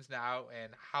restrictions now,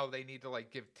 and how they need to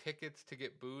like give tickets to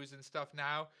get booze and stuff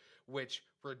now, which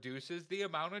reduces the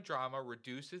amount of drama,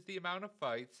 reduces the amount of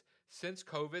fights. Since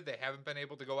COVID, they haven't been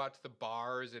able to go out to the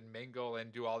bars and mingle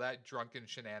and do all that drunken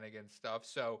shenanigans stuff.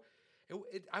 So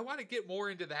I want to get more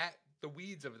into that, the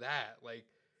weeds of that. Like,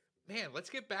 man, let's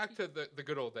get back to the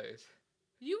good old days.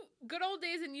 Good old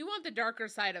days, and you want the darker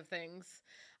side of things.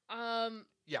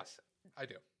 Yes, I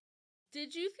do.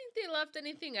 Did you think they left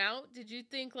anything out? Did you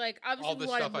think, like, obviously we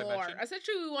wanted more?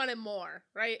 Essentially, we wanted more,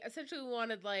 right? Essentially, we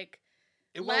wanted, like,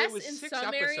 less in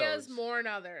some areas, more in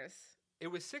others. It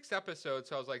was 6 episodes,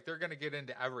 so I was like, they're going to get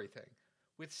into everything.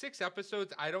 With 6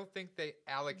 episodes, I don't think they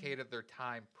allocated their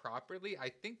time properly. I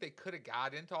think they could have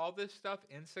got into all this stuff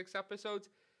in 6 episodes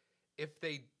if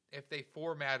they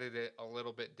formatted it a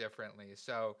little bit differently.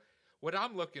 So what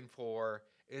I'm looking for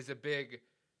is a big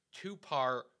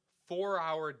 2-part,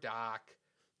 4-hour doc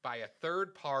by a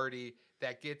third party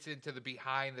that gets into the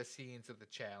behind the scenes of the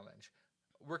challenge.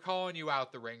 We're calling you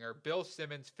out, The Ringer. Bill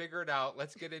Simmons, figure it out.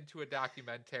 Let's get into a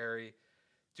documentary.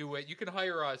 Do it. You can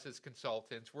hire us as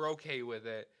consultants. We're okay with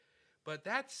it. But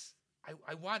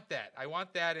I want that. I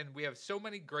want that. And we have so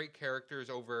many great characters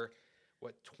over,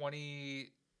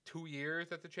 22 years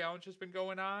that the challenge has been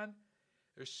going on.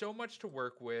 There's so much to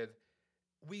work with.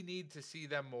 We need to see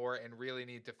them more and really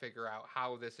need to figure out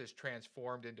how this has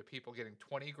transformed into people getting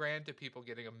 20 grand to people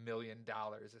getting $1 million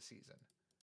a season.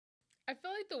 I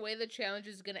feel like the way the challenge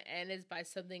is going to end is by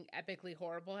something epically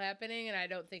horrible happening, and I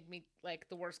don't think like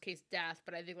the worst case death,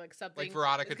 but I think like something like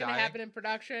Veronica is going to happen in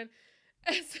production.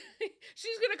 She's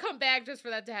going to come back just for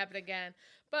that to happen again.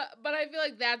 But I feel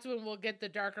like that's when we'll get the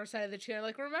darker side of the challenge.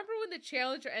 Like, remember when the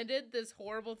challenge ended, this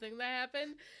horrible thing that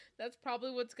happened? That's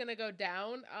probably what's going to go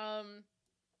down.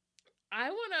 I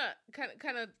want to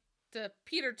kind of to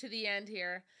Peter to the end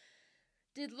here.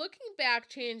 Did looking back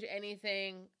change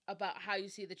anything about how you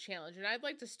see the challenge? And I'd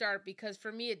like to start because for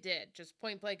me it did. Just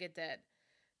point blank it did.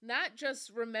 Not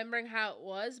just remembering how it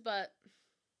was, but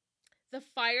the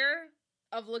fire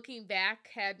of looking back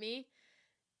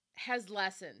has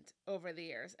lessened over the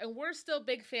years. And we're still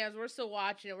big fans. We're still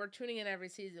watching it. We're tuning in every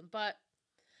season. But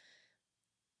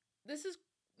this is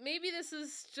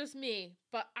just me.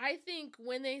 But I think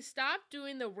when they stopped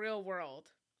doing the real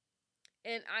world,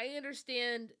 and I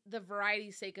understand the variety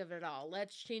sake of it all.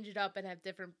 Let's change it up and have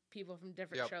different people from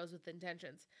different shows with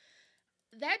intentions.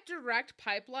 That direct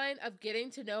pipeline of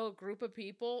getting to know a group of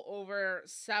people over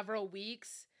several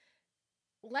weeks,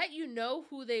 let you know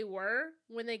who they were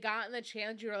when they got in the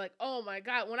challenge. You were like, oh my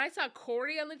God. When I saw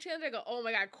Corey on the challenge, I go, oh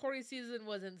my God, Corey's season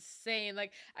was insane.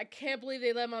 Like, I can't believe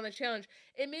they let him on the challenge.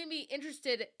 It made me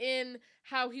interested in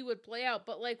how he would play out.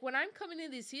 But like when I'm coming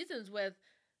into these seasons with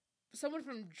someone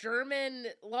from German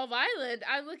Love Island,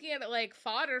 I'm looking at it like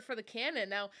fodder for the canon.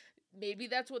 Now, maybe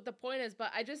that's what the point is,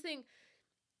 but I just think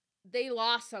they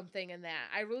lost something in that.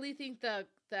 I really think the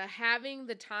having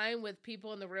the time with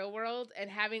people in the real world and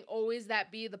having always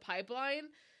that be the pipeline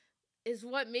is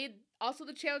what made also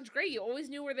the challenge great. You always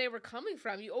knew where they were coming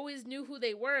from. You always knew who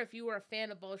they were if you were a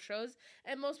fan of both shows,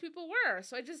 and most people were.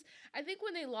 So I think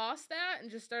when they lost that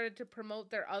and just started to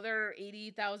promote their other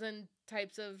 80,000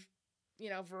 types of,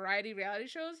 variety reality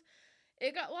shows,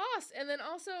 it got lost. And then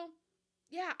also,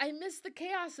 yeah, I miss the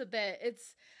chaos a bit.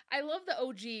 I love the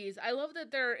OGs. I love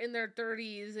that they're in their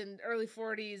 30s and early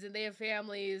 40s and they have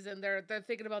families and they're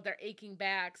thinking about their aching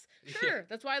backs. Sure,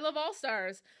 that's why I love All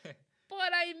Stars.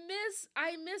 But I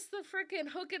miss the freaking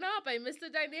hooking up. I miss the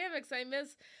dynamics. I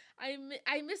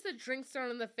miss the drinks thrown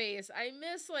in the face. I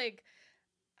miss, like,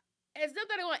 it's not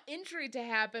that I want injury to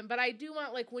happen, but I do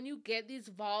want, like, when you get these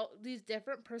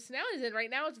different personalities in. Right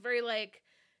now it's very like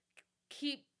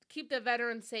keep the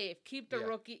veteran safe, keep the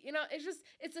rookie.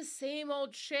 It's the same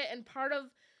old shit, and part of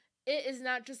it is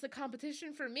not just the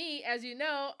competition for me. As you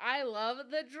know, I love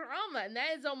the drama, and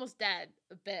that is almost dead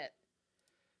a bit.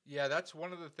 Yeah, that's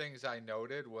one of the things I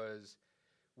noted was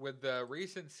with the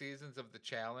recent seasons of the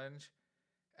challenge.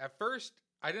 At first,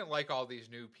 I didn't like all these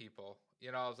new people.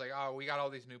 I was like, oh, we got all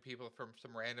these new people from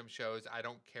some random shows I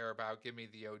don't care about. Give me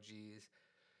the OGs.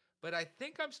 But I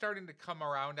think I'm starting to come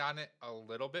around on it a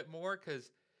little bit more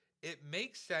because it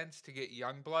makes sense to get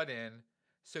young blood in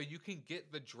so you can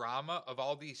get the drama of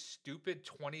all these stupid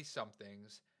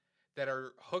 20-somethings that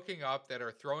are hooking up, that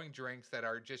are throwing drinks, that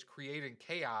are just creating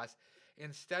chaos,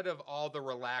 instead of all the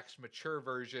relaxed, mature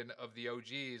version of the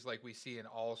OGs like we see in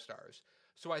All Stars.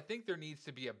 So I think there needs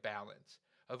to be a balance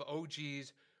of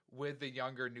OGs with the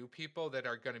younger new people that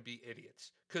are going to be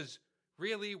idiots. Because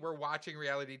really, we're watching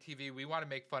reality TV. We want to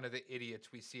make fun of the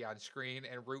idiots we see on screen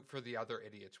and root for the other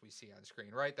idiots we see on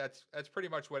screen, right? That's pretty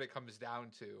much what it comes down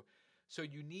to. So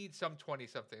you need some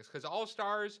 20-somethings because All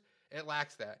Stars, it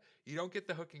lacks that. You don't get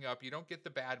the hooking up. You don't get the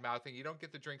bad mouthing. You don't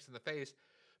get the drinks in the face.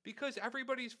 Because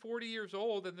everybody's 40 years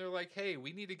old and they're like, hey,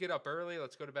 we need to get up early.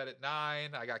 Let's go to bed at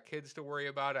 9. I got kids to worry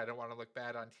about. I don't want to look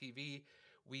bad on TV.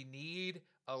 We need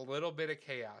a little bit of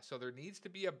chaos. So there needs to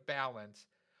be a balance.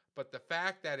 But the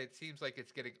fact that it seems like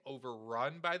it's getting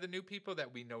overrun by the new people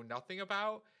that we know nothing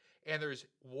about, and there's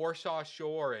Warsaw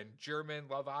Shore and German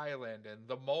Love Island and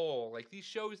The Mole, like these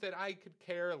shows that I could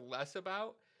care less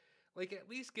about, like, at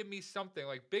least give me something.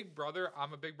 Like Big Brother,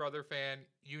 I'm a Big Brother fan.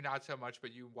 You not so much,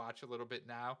 but you watch a little bit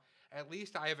now. At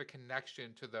least I have a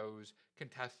connection to those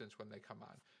contestants when they come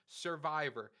on.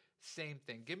 Survivor, same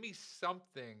thing. Give me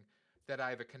something that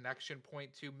I have a connection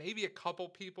point to. Maybe a couple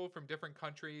people from different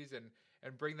countries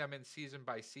and bring them in season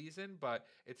by season. But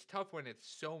it's tough when it's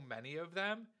so many of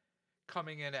them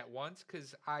coming in at once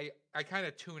because I kind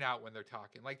of tune out when they're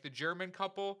talking. Like the German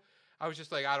couple, I was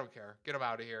just like, I don't care. Get them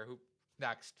out of here.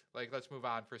 Next, like, let's move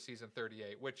on for season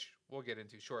 38, which we'll get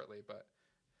into shortly, but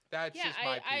that's just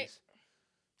my piece.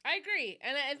 I agree,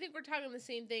 and I think we're talking the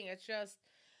same thing. It's just,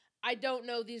 I don't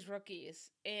know these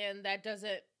rookies, and that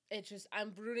doesn't, it's just,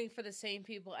 I'm rooting for the same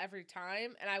people every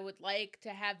time, and I would like to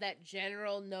have that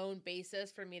general known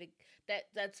basis for me to,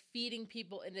 that's feeding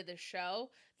people into the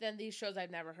show than these shows I've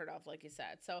never heard of, like you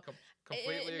said. So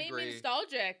completely it made agree. Me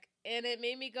nostalgic, and it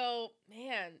made me go,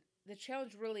 man, the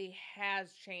challenge really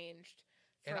has changed.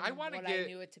 And I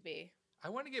knew it to be. I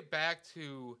want to get back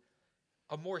to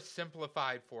a more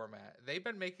simplified format. They've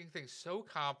been making things so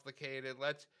complicated.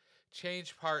 Let's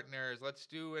change partners. Let's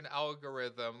do an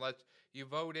algorithm. You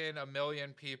vote in 1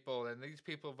 million people, and these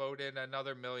people vote in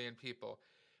another 1 million people.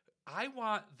 I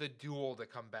want the duel to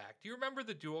come back. Do you remember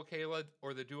the duel, Kayla,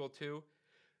 or the duel 2?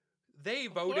 They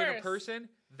vote in a person.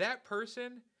 That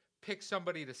person picks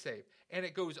somebody to save. And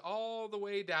it goes all the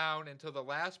way down until the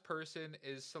last person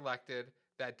is selected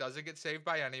that doesn't get saved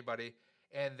by anybody,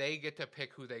 and they get to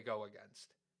pick who they go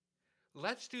against.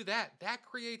 Let's do that. That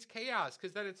creates chaos,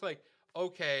 because then it's like,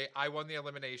 okay, I won the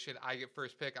elimination. I get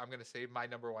first pick. I'm going to save my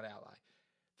number one ally.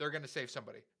 They're going to save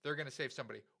somebody. They're going to save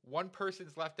somebody. One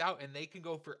person's left out, and they can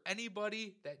go for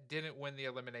anybody that didn't win the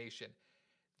elimination.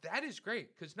 That is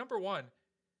great, because number one,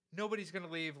 nobody's going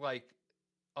to leave like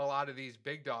a lot of these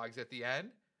big dogs at the end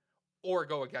or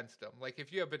go against them. Like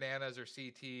if you have Bananas or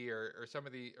CT or some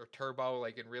of the, or Turbo,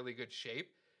 like in really good shape,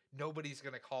 nobody's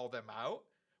going to call them out.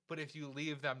 But if you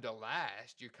leave them to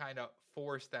last, you kind of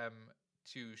force them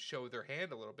to show their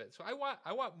hand a little bit. So I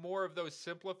want more of those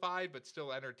simplified but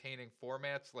still entertaining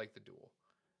formats like the duel.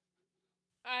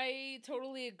 I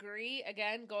totally agree.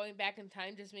 Again, going back in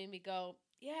time just made me go,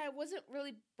 yeah, it wasn't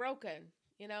really broken.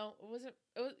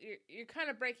 You're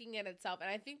kind of breaking it itself. And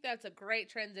I think that's a great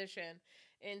transition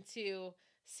into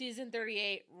season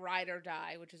 38, Ride or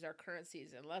Die, which is our current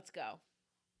season. Let's go.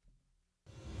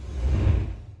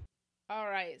 All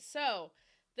right, so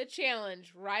the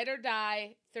challenge, Ride or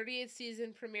Die, 38th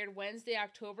season premiered Wednesday,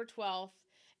 October 12th.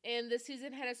 And this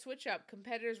season had a switch up.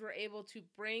 Competitors were able to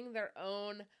bring their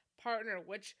own partner,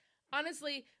 which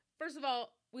honestly, first of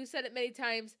all, we've said it many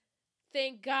times.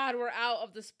 Thank God we're out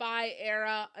of the spy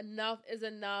era. Enough is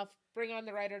enough. Bring on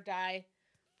the Ride or Die.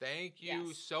 Thank you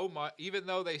Yes. so much. Even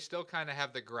though they still kind of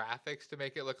have the graphics to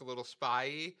make it look a little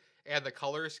spy-y and the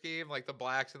color scheme, like the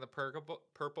blacks and the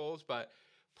purples, but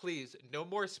please, no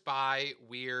more spy,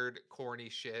 weird, corny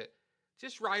shit.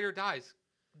 Just Ride or Dies.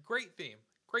 Great theme.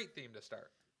 Great theme to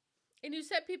start. And you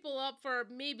set people up for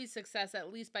maybe success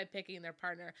at least by picking their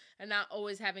partner and not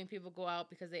always having people go out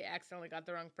because they accidentally got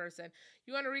the wrong person.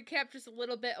 You want to recap just a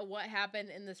little bit of what happened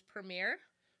in this premiere?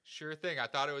 Sure thing. I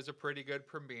thought it was a pretty good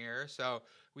premiere. So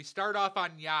we start off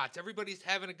on yachts. Everybody's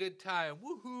having a good time.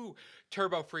 Woohoo!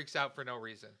 Turbo freaks out for no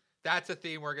reason. That's a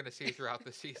theme we're going to see throughout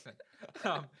the season.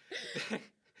 Um,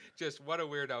 just what a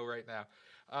weirdo right now.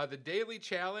 The daily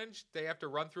challenge, they have to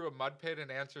run through a mud pit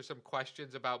and answer some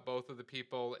questions about both of the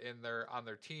people on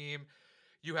their team.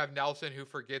 You have Nelson who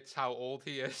forgets how old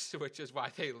he is, which is why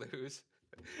they lose.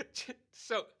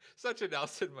 So such a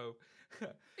Nelson move.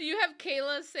 You have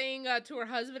Kayla saying to her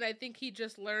husband, I think he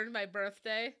just learned my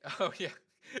birthday. Oh yeah,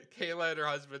 Kayla and her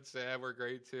husband Sam were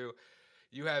great too.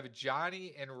 You have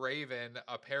Johnny and Raven,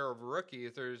 a pair of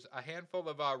rookies. There's a handful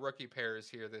of rookie pairs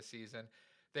here this season.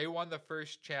 They won the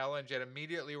first challenge and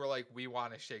immediately were like, we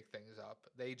want to shake things up.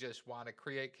 They just want to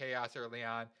create chaos early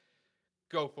on.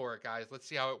 Go for it, guys. Let's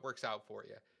see how it works out for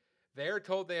you. They are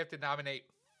told they have to nominate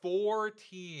 4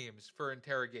 teams for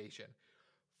interrogation.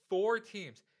 4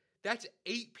 teams. That's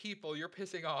 8 people you're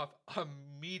pissing off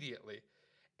immediately.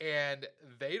 And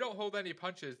they don't hold any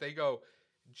punches. They go,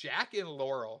 Jack and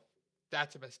Laurel.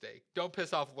 That's a mistake. Don't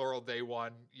piss off Laurel day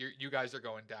one. You guys are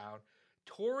going down.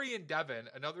 Tori and Devin,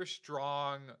 another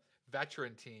strong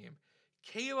veteran team.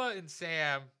 Kayla and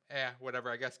Sam, whatever.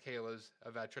 I guess Kayla's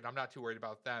a veteran. I'm not too worried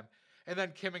about them. And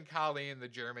then Kim and Colleen, the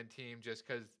German team, just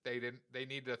because they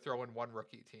need to throw in one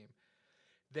rookie team.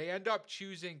 They end up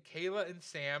choosing Kayla and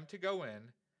Sam to go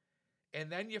in. And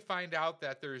then you find out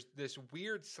that there's this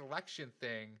weird selection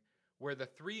thing where the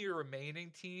 3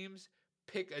 remaining teams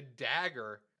pick a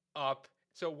dagger up.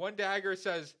 So one dagger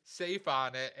says safe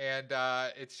on it, and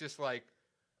it's just like,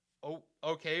 oh,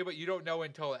 okay, but you don't know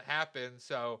until it happens.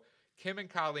 So Kim and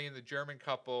Colleen, the German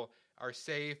couple, are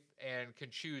safe and can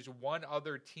choose one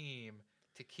other team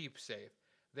to keep safe.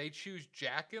 They choose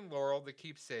Jack and Laurel to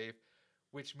keep safe,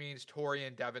 which means Tori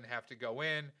and Devin have to go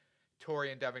in.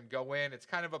 Tori and Devin go in. It's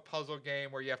kind of a puzzle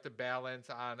game where you have to balance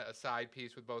on a side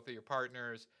piece with both of your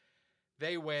partners.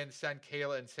 They win, send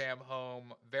Kayla and Sam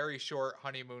home. Very short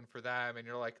honeymoon for them. And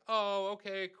you're like, oh,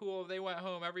 okay, cool. They went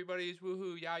home. Everybody's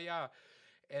woohoo, yeah.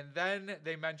 And then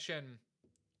they mention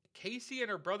Casey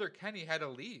and her brother Kenny had to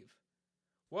leave.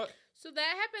 What? So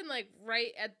that happened like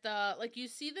right at the, like you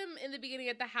see them in the beginning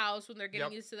at the house when they're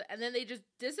getting used to it, and then they just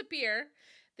disappear.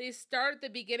 They start the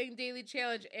beginning daily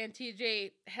challenge, and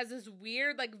TJ has this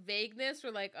weird like vagueness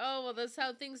where like, oh, well, that's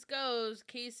how things goes.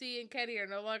 Casey and Kenny are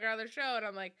no longer on their show. And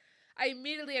I'm like, I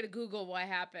immediately had to Google what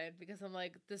happened because I'm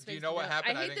like, this Do you know what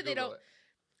happened? I hate that they don't.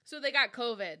 So they got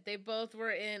COVID. They both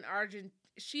were in Argentina.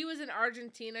 She was in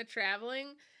Argentina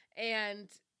traveling, and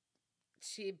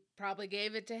she probably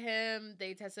gave it to him.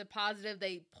 They tested positive.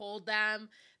 They pulled them.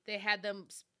 They had them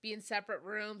be in separate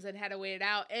rooms and had to wait it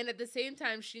out. And at the same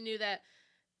time, she knew that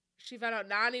she found out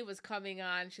Nany was coming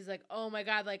on. She's like, oh my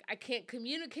God, like I can't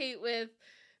communicate with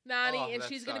Nany. And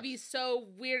she's going to be so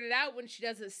weirded out when she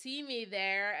doesn't see me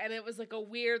there. And it was like a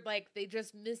weird, like they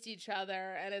just missed each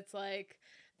other. And it's like,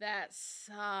 that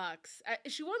sucks.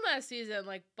 She won last season,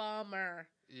 like bummer.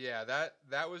 Yeah,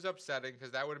 that was upsetting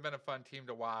because that would have been a fun team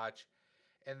to watch.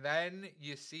 And then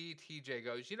you see TJ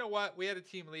goes, you know what? We had a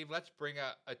team leave. Let's bring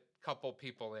a couple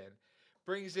people in.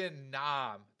 Brings in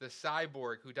Nam, the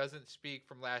cyborg who doesn't speak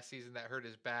from last season that hurt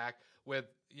his back with,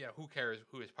 who cares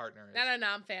who his partner is. Not a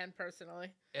Nam fan, personally.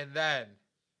 And then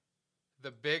the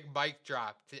big mic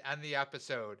drop to end the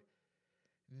episode.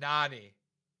 Nany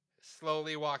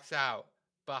slowly walks out.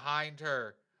 Behind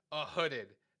her, a hooded,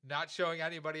 not showing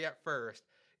anybody at first.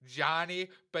 Johnny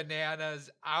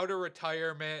Bananas out of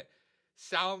retirement.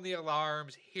 Sound the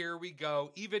alarms. Here we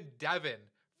go. Even Devin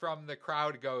from the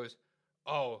crowd goes,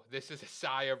 oh, this is a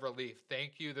sigh of relief.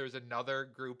 Thank you. There's another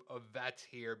group of vets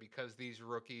here because these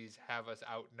rookies have us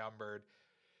outnumbered.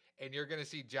 And you're going to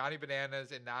see Johnny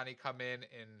Bananas and Nany come in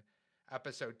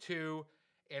episode 2.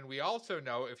 And we also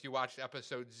know, if you watched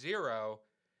episode 0,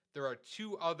 there are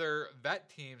 2 other vet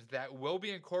teams that will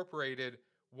be incorporated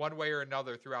one way or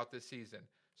another throughout this season.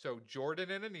 So Jordan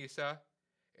and Anissa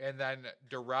and then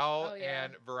Darrell Oh, yeah.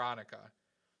 and Veronica.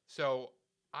 So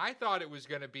I thought it was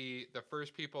going to be the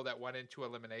first people that went into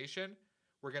elimination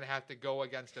were going to have to go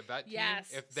against a vet team.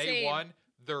 Yes, If they same. won,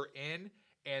 they're in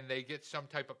and they get some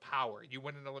type of power. You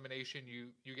win an elimination,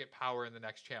 you get power in the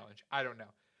next challenge. I don't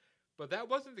know. But that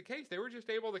wasn't the case. They were just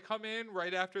able to come in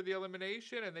right after the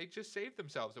elimination and they just saved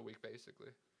themselves a week basically.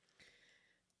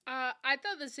 I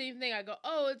thought the same thing. I go,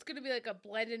 oh, it's gonna be like a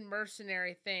blended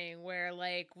mercenary thing where,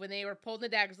 like, when they were pulling the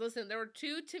daggers. Listen, there were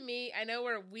two to me. I know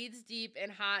we're weeds deep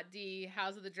in Hot D,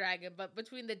 House of the Dragon, but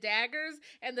between the daggers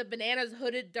and the Bananas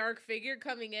hooded dark figure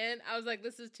coming in, I was like,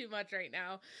 this is too much right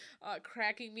now.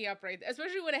 Cracking me up right there,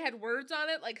 especially when it had words on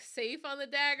it, like safe on the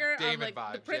dagger. Damon I'm like,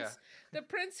 vibes, the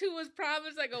prince who was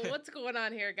promised. I go, what's going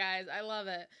on here, guys? I love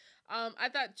it. I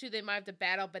thought too they might have to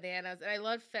battle Bananas, and I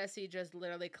love Fessy just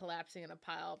literally collapsing in a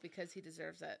pile because he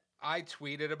deserves it. I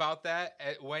tweeted about that.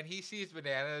 When he sees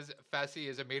Bananas, Fessy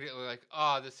is immediately like,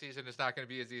 oh, this season is not going to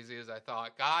be as easy as I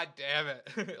thought. God damn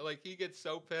it. Like, he gets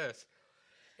so pissed.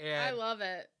 And I love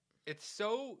it. It's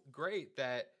so great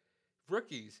that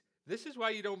rookies, this is why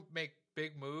you don't make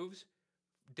big moves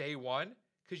day one,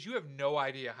 because you have no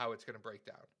idea how it's going to break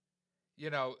down. You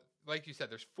know, like you said,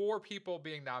 there's 4 people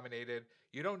being nominated.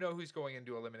 You don't know who's going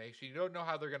into elimination. You don't know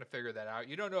how they're going to figure that out.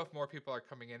 You don't know if more people are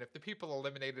coming in. If the people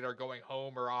eliminated are going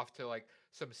home or off to like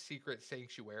some secret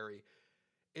sanctuary.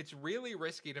 It's really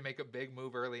risky to make a big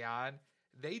move early on.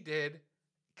 They did,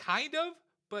 kind of,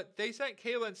 but they sent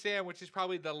Kayla and Sam, which is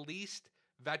probably the least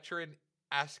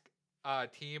veteran-esque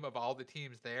team of all the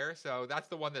teams there. So that's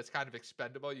the one that's kind of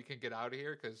expendable. You can get out of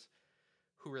here because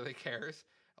who really cares?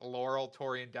 Laurel,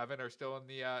 Tori, and Devin are still in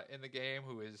the game.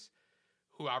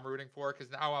 Who I'm rooting for,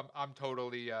 because now I'm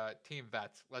totally team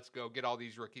vets. Let's go get all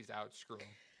these rookies out. Screw them.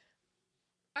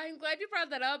 I'm glad you brought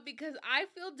that up because I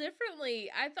feel differently.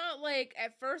 I thought, like,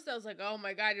 at first I was like, oh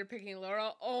my God, you're picking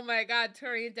Laurel. Oh my God,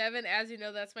 Tori and Devin. As you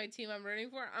know, that's my team I'm rooting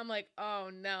for. I'm like, oh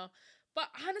no. But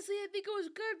honestly, I think it was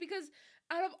good because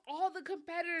out of all the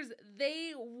competitors,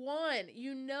 they won.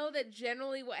 You know that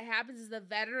generally what happens is the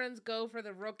veterans go for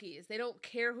the rookies. They don't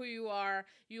care who you are.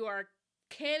 You are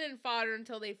cannon fodder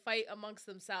until they fight amongst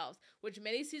themselves, which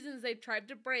many seasons they've tried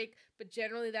to break, but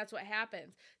generally that's what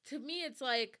happens. To me, it's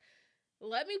like,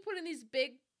 let me put in these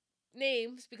big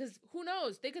names because who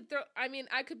knows? They could throw, I mean,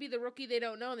 I could be the rookie they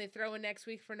don't know and they throw in next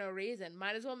week for no reason.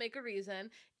 Might as well make a reason.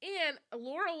 And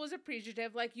Laurel was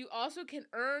appreciative. Like, you also can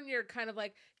earn your kind of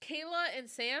like Kayla and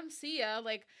Sam, see ya.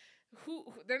 Like, who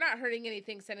they're not hurting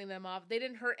anything sending them off. They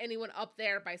didn't hurt anyone up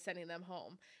there by sending them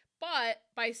home. But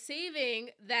by saving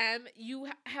them, you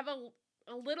have a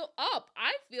little up,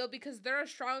 I feel, because they're a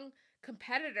strong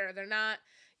competitor. They're not,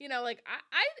 you know, like,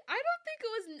 I don't think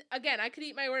it was, again, I could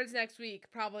eat my words next week,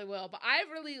 probably will, but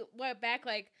I really went back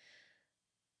like,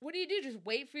 what do you do? Just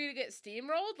wait for you to get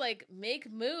steamrolled? Like,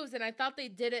 make moves. And I thought they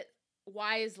did it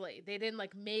wisely. They didn't,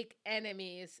 like, make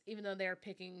enemies, even though they were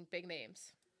picking big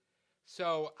names.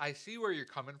 So I see where you're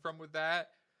coming from with that.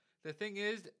 The thing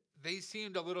is, they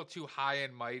seemed a little too high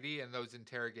and mighty in those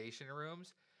interrogation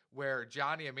rooms where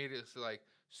Johnny immediately was like,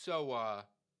 so,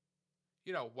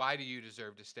 you know, why do you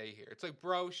deserve to stay here? It's like,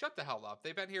 bro, shut the hell up.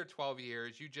 They've been here 12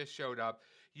 years. You just showed up.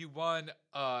 You won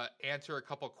answer a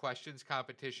couple questions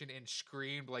competition and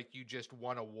screamed like you just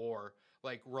won a war.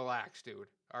 Like, relax, dude.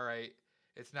 All right?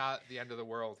 It's not the end of the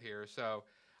world here. So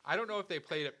I don't know if they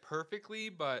played it perfectly,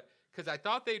 but because I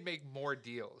thought they'd make more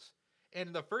deals.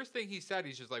 And the first thing he said,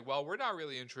 he's just like, well, we're not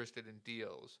really interested in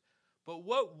deals. But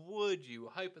what would you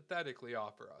hypothetically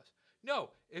offer us? No,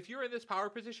 if you're in this power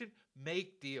position,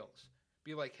 make deals.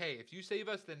 Be like, hey, if you save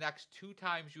us the next 2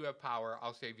 times you have power,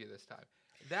 I'll save you this time.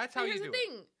 That's how you do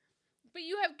it. But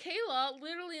you have Kayla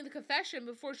literally in the confession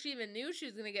before she even knew she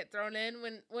was going to get thrown in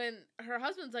when her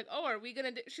husband's like, oh, are we going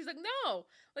to do? She's like, no.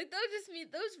 Like,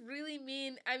 those really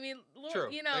mean, I mean, True.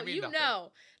 you know, they mean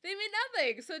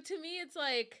nothing. So to me, it's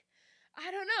like, I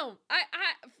don't know.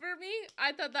 For me,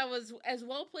 I thought that was as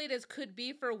well played as could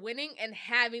be for winning and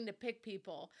having to pick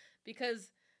people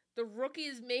because the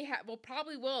rookies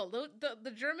probably will.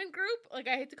 The German group, like,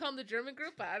 I hate to call them the German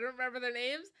group, but I don't remember their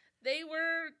names. They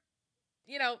were,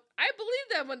 you know, I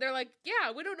believe them when they're like,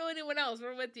 yeah, we don't know anyone else.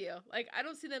 We're with you. Like, I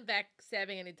don't see them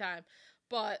backstabbing anytime.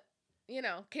 But, you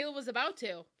know, Kayla was about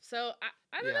to. So,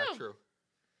 I don't know. Yeah, true.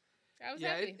 I was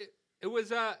happy. It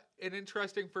was an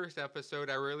interesting first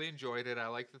episode. I really enjoyed it. I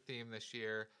like the theme this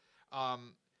year.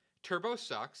 Turbo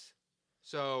sucks.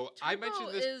 So I mentioned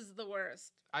this is the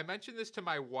worst. I mentioned this to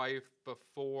my wife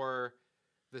before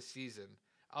the season.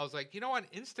 I was like, you know, on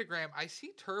Instagram, I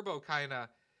see Turbo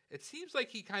it seems like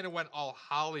he kind of went all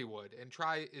Hollywood and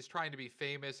is trying to be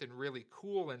famous and really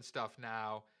cool and stuff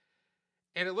now.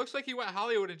 And it looks like he went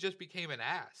Hollywood and just became an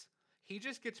ass. He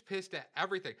just gets pissed at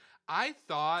everything. I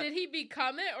thought Did he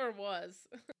become it or was?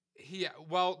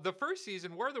 well, the first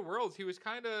season, War of the Worlds,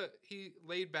 he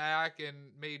laid back and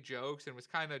made jokes and was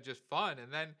kind of just fun,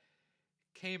 and then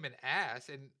came an ass.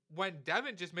 And when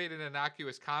Devin just made an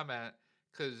innocuous comment,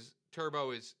 because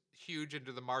Turbo is huge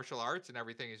into the martial arts and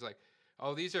everything, he's like,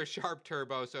 "Oh, these are sharp,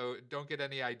 Turbo, so don't get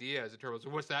any ideas." And Turbo's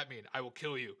like, "What's that mean? I will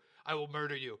kill you. I will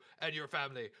murder you and your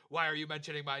family. Why are you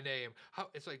mentioning my name?"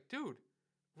 It's like, dude,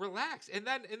 relax. And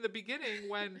then in the beginning,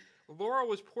 when Laura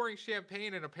was pouring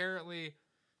champagne and apparently,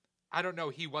 I don't know,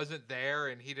 he wasn't there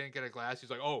and he didn't get a glass. He's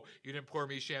like, "Oh, you didn't pour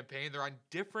me champagne." They're on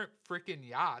different freaking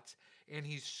yachts. And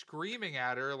he's screaming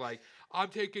at her like, "I'm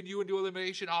taking you into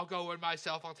elimination. I'll go in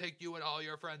myself. I'll take you and all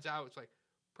your friends out." It's like,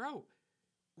 bro,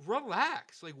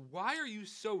 relax. Like, why are you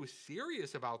so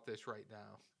serious about this right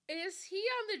now? Is he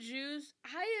on the juice?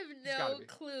 I have no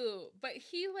clue. But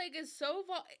he like is so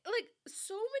like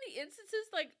so many instances,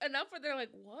 like enough where they're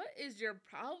like, "What is your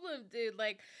problem, dude?"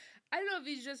 Like, I don't know if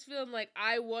he's just feeling like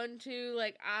I won to,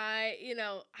 like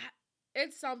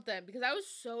it's something, because I was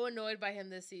so annoyed by him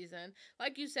this season.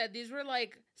 Like you said, these were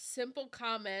like simple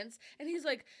comments, and he's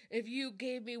like, "If you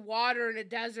gave me water in a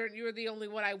desert and you were the only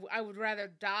one, I would rather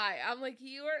die." I'm like,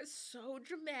 you are so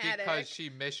dramatic. Because she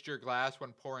missed your glass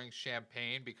when pouring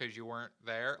champagne because you weren't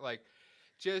there. Like,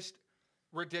 just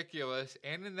ridiculous.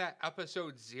 And in that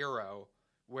episode 0,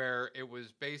 where it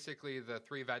was basically the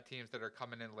 3 vet teams that are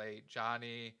coming in late,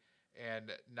 Johnny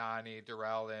and Nany,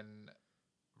 Darrell and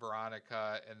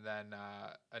Veronica, and then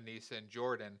Aneesa and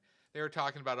Jordan, they were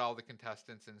talking about all the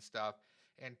contestants and stuff.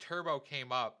 And Turbo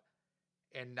came up,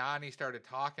 and Nany started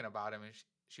talking about him, and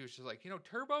she was just like,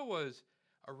 Turbo was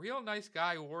a real nice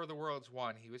guy. War of the Worlds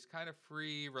 1, he was kind of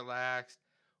free, relaxed.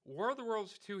 War of the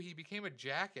Worlds 2, he became a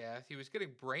jackass. He was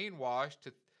getting brainwashed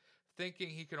to thinking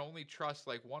he could only trust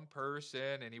like one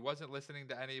person, and he wasn't listening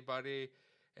to anybody.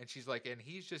 And she's like, and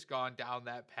he's just gone down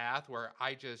that path where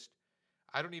I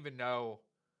don't even know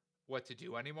what to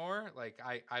do anymore. Like,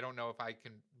 I don't know if I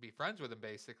can be friends with him,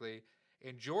 basically.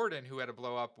 And Jordan, who had a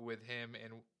blow up with him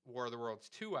in War of the Worlds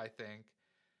 2, I think,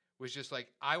 was just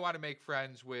like, "I want to make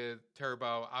friends with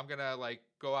Turbo. I'm going to like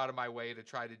go out of my way to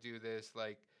try to do this.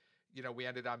 Like, we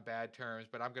ended on bad terms,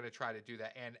 but I'm going to try to do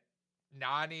that." And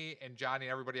Nany and Johnny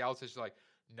and everybody else is like,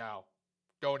 "No,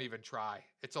 don't even try.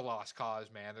 It's a lost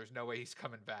cause, man. There's no way he's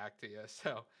coming back to you."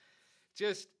 So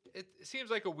just, it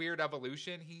seems like a weird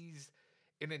evolution. He's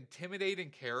an intimidating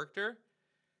character.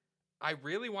 I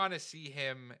really want to see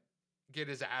him get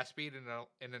his ass beat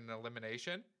in an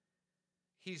elimination.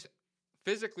 He's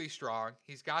physically strong.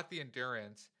 He's got the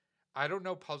endurance. I don't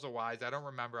know puzzle-wise. I don't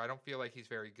remember. I don't feel like he's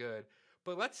very good.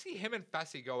 But let's see him and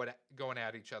Fessy going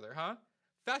at each other, huh?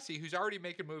 Fessy, who's already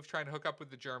making moves trying to hook up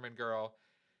with the German girl,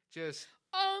 just...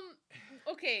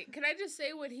 Okay, can I just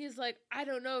say, when he's like, "I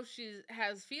don't know if she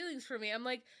has feelings for me," I'm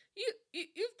like, you've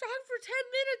talked for 10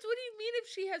 minutes. What do you mean if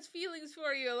she has feelings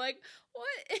for you? Like, what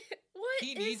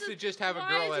he needs to just have a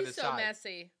girl at his side. Why is he so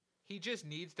messy? He just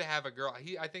needs to have a girl.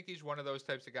 I think he's one of those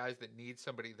types of guys that needs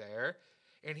somebody there,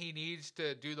 and he needs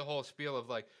to do the whole spiel of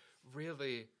like,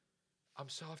 "Really, I'm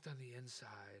soft on the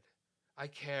inside. I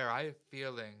care. I have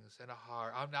feelings and a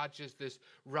heart. I'm not just this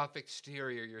rough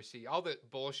exterior you see." All the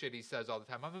bullshit he says all the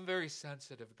time. "I'm a very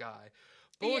sensitive guy."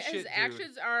 Bullshit, his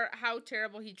actions are how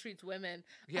terrible he treats women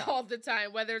all the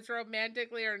time, whether it's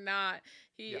romantically or not.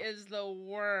 He is the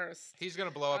worst. He's going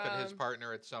to blow up at his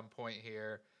partner at some point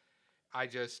here.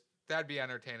 That'd be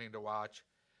entertaining to watch.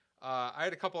 I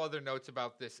had a couple other notes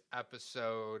about this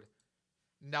episode.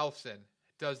 Nelson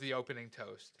does the opening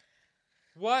toast.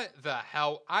 What the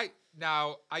hell? I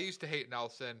used to hate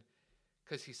Nelson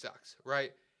because he sucks,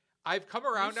 right? I've come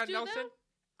around on Nelson. Though?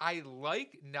 I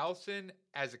like Nelson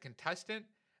as a contestant,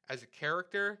 as a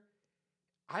character.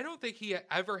 I don't think he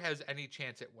ever has any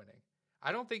chance at winning.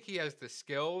 I don't think he has the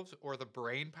skills or the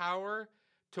brain power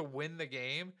to win the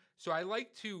game. So I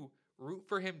like to root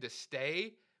for him to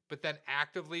stay, but then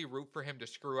actively root for him to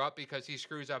screw up, because he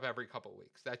screws up every couple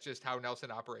weeks. That's just how Nelson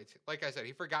operates. Like I said,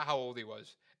 he forgot how old he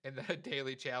was in the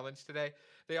daily challenge today.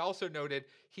 They also noted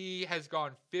he has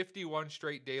gone 51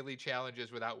 straight daily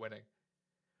challenges without winning.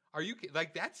 Are you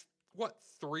like, that's what,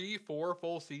 3-4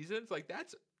 full seasons? Like,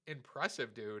 that's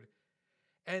impressive, dude.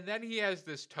 And then he has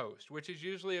this toast, which is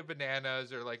usually a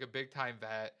bananas or like a big time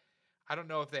vet. I don't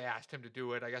know if they asked him to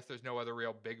do it. I guess there's no other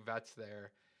real big vets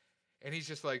there. And he's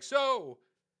just like, "So,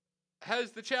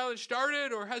 has the challenge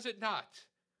started or has it not?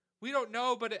 We don't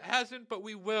know, but it hasn't, but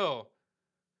we will.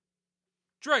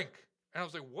 Drink." And I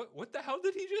was like, what the hell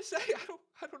did he just say?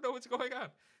 I don't know what's going on.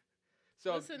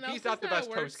 So listen, he's not the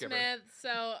best toast giver.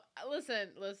 So listen.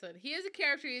 He is a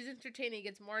character. He's entertaining. He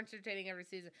gets more entertaining every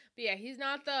season. But yeah, he's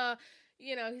not the,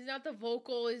 he's not the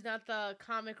vocal. He's not the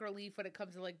comic relief when it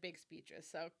comes to like big speeches.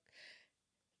 So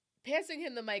passing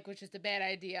him the mic was just a bad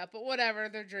idea. But whatever,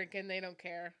 they're drinking. They don't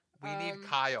care. We need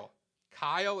Kyle.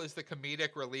 Kyle is the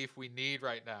comedic relief we need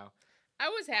right now.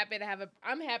 I'm happy to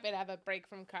have a break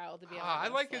from Kyle, to be honest. I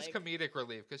like his comedic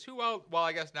relief because who else? Well,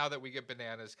 I guess now that we get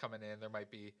Bananas coming in, there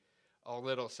might be a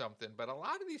little something. But a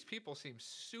lot of these people seem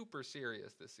super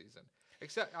serious this season.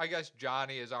 Except, I guess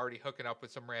Johnny is already hooking up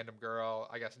with some random girl.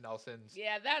 I guess Nelson's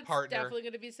that's partner. Definitely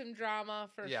going to be some drama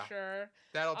for sure.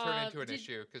 That'll turn into an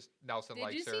issue because Nelson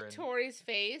likes her. Did you see Tori's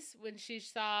face when she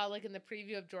saw, like, in the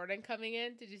preview of Jordan coming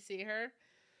in? Did you see her?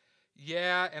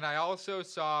 Yeah, and I also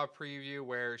saw a preview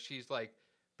where she's, like,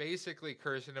 basically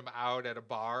cursing him out at a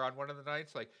bar on one of the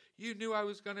nights. Like, you knew I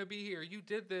was going to be here. You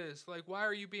did this. Like, why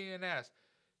are you being an ass?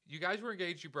 You guys were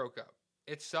engaged. You broke up.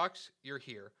 It sucks. You're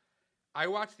here. I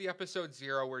watched the episode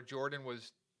 0 where Jordan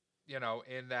was,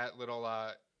 in that little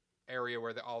area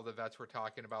where all the vets were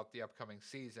talking about the upcoming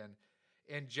season.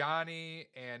 And Johnny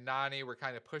and Nany were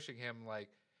kind of pushing him like,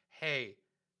 hey,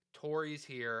 Tori's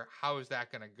here. How is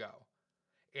that going to go?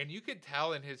 And you could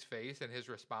tell in his face and his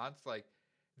response, like,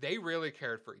 they really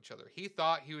cared for each other. He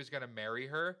thought he was going to marry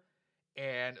her,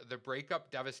 and the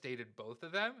breakup devastated both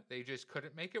of them. They just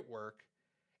couldn't make it work.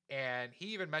 And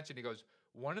he even mentioned, he goes,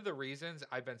 one of the reasons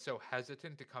I've been so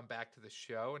hesitant to come back to the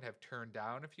show and have turned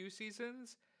down a few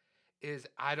seasons is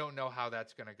I don't know how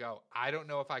that's going to go. I don't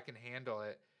know if I can handle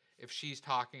it if she's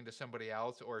talking to somebody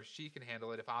else, or if she can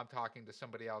handle it if I'm talking to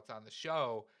somebody else on the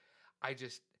show.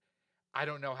 I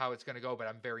don't know how it's going to go, but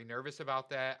I'm very nervous about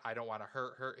that. I don't want to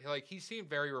hurt her. Like, he seemed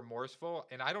very remorseful,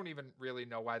 and I don't even really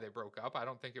know why they broke up. I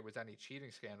don't think it was any cheating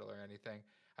scandal or anything.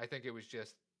 I think it was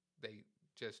just they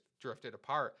just drifted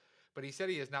apart. But he said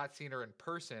he has not seen her in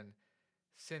person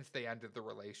since they ended the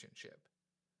relationship.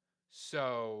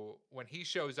 So when he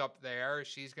shows up there,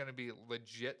 she's going to be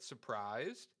legit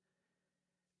surprised.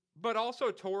 But also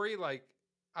Tori, like,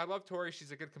 I love Tori.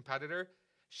 She's a good competitor.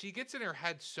 She gets in her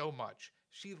head so much.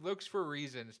 She looks for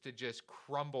reasons to just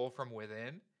crumble from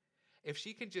within. If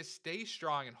she can just stay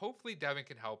strong, and hopefully Devin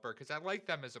can help her, because I like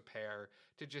them as a pair,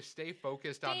 to just stay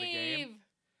focused on the game.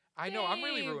 I know, I'm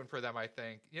really rooting for them, I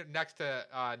think. Next to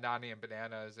Nany and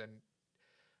Bananas, and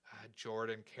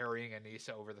Jordan carrying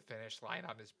Aneesa over the finish line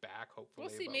on his back, hopefully.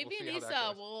 We'll see. Maybe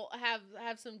Aneesa will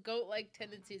have some goat-like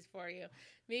tendencies for you.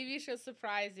 Maybe she'll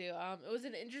surprise you. It was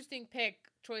an interesting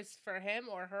choice for him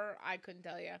or her. I couldn't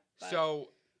tell you. But. So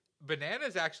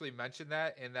Bananas actually mentioned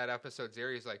that in that episode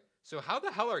 0. He's like, so how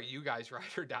the hell are you guys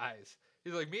ride or dies?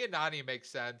 He's like, me and Nany make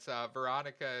sense.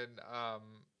 Veronica and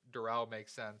Darrell make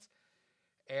sense.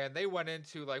 And they went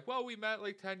into like, well, we met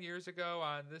like 10 years ago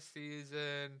on this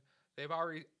season. They've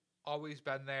always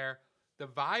been there. The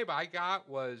vibe I got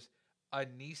was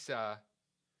Aneesa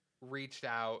reached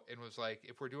out and was like,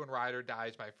 if we're doing ride or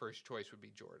dies, my first choice would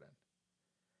be Jordan.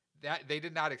 That they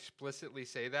did not explicitly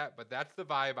say that, but that's the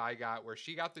vibe I got, where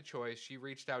she got the choice. She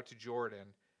reached out to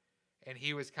Jordan, and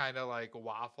he was kind of like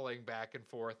waffling back and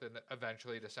forth and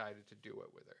eventually decided to do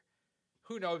it with her.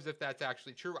 Who knows if that's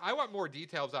actually true? I want more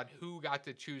details on who got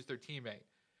to choose their teammate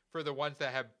for the ones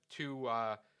that have two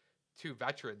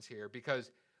veterans here,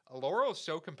 because Laurel is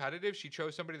so competitive. She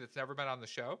chose somebody that's never been on the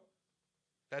show.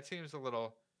 That seems a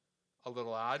little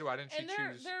odd. Why didn't she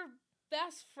choose? They're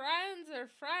best friends. They're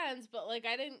friends, but like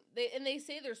they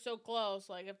say they're so close.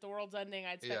 Like if the world's ending,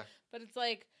 I'd say. Yeah. But it's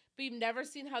like, but you've never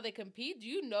seen how they compete. Do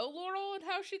you know Laurel and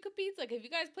how she competes? Like, have you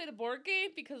guys played a board game?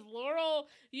 Because Laurel,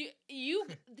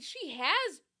 she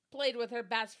has played with her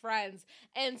best friends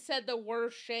and said the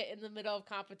worst shit in the middle of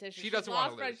competition. She doesn't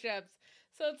want to lose. Friendships.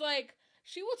 So it's like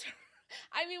she will.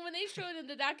 I mean, when they showed in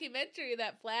the documentary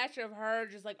that flash of her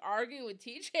just like arguing with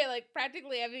TJ, like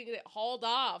practically having it hauled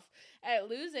off at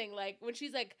losing, like when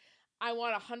she's like, I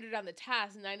want 100 on the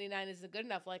test, 99 isn't good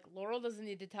enough. Like Laurel doesn't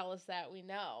need to tell us that. We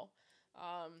know.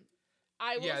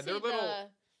 I will say their little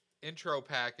intro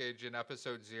package in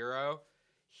episode 0,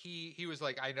 he was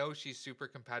like, I know she's super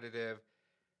competitive,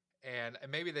 and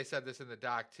maybe they said this in the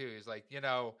doc too. He's like,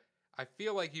 I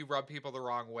feel like you rub people the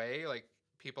wrong way, like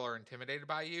people are intimidated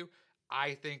by you.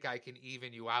 I think I can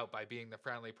even you out by being the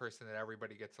friendly person that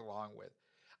everybody gets along with.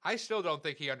 I still don't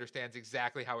think he understands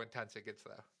exactly how intense it gets,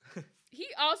 though. He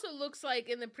also looks like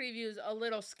in the previews a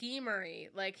little schemery.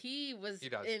 Like he was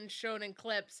shown in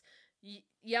clips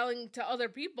yelling to other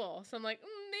people. So I'm like,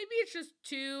 maybe it's just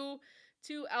two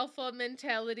alpha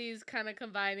mentalities kind of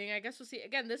combining. I guess we'll see.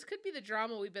 Again, this could be the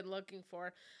drama we've been looking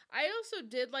for. I also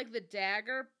did like the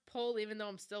dagger pull, even though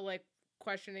I'm still like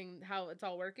questioning how it's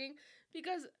all working.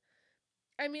 Because,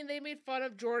 I mean, they made fun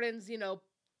of Jordan's,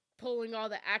 pulling all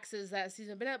the X's that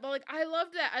season. But like, I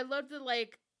loved that. I loved the,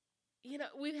 like,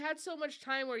 we've had so much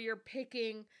time where you're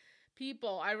picking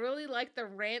people. I really like the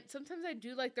sometimes I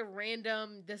do like the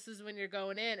random, this is when you're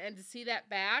going in. And to see that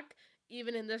back,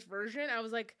 even in this version, I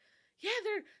was like, yeah,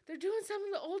 they're doing some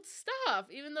of the old stuff.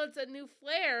 Even though it's a new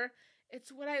flair,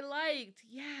 it's what I liked.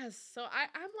 Yes. So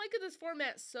I'm liking this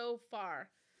format so far.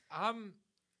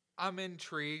 I'm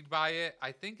intrigued by it.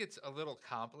 I think it's a little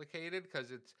complicated because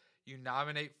it's you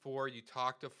nominate 4, you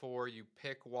talk to 4, you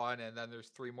pick one, and then there's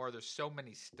 3 more. There's so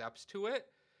many steps to it.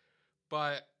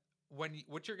 But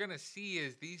what you're going to see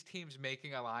is these teams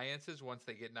making alliances once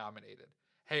they get nominated.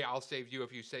 Hey, I'll save you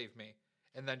if you save me.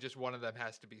 And then just one of them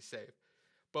has to be saved.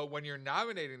 But when you're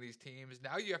nominating these teams,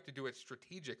 now you have to do it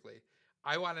strategically.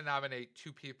 I want to nominate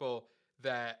 2 people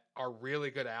that are really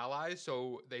good allies,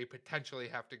 so they potentially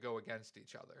have to go against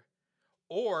each other.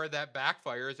 Or that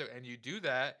backfires, and you do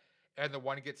that, and the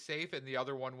one gets safe, and the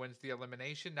other one wins the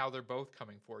elimination. Now they're both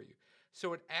coming for you.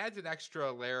 So it adds an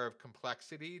extra layer of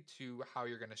complexity to how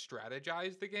you're going to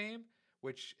strategize the game,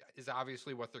 which is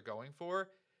obviously what they're going for.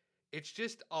 It's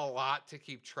just a lot to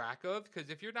keep track of, because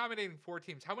if you're nominating 4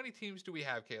 teams, how many teams do we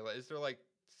have, Kayla? Is there like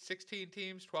 16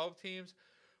 teams, 12 teams?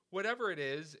 Whatever it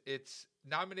is, it's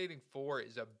nominating 4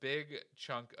 is a big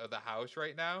chunk of the house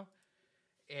right now,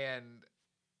 and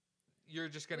you're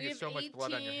just going to get so much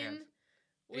blood on your hands.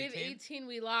 We have 18.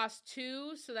 We lost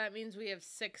 2, so that means we have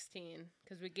 16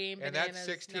 because we gained Bananas, and that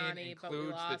 16 Nany,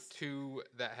 includes the 2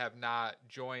 that have not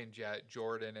joined yet,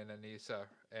 Jordan and Aneesa.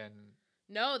 And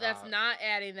no, that's not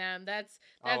adding them. That's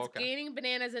gaining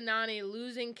Bananas and Nany,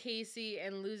 losing Casey,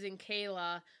 and losing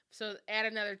Kayla. So add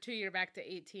another 2, you're back to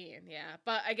 18. Yeah,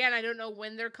 but again, I don't know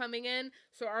when they're coming in.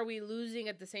 So are we losing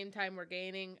at the same time we're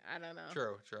gaining? I don't know.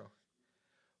 True.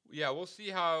 Yeah, we'll see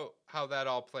how that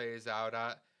all plays out.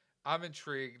 I'm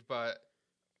intrigued, but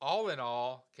all in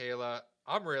all, Kayla,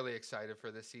 I'm really excited for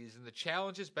this season. The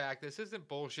challenge is back. This isn't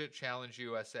bullshit Challenge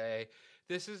USA.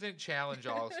 This isn't Challenge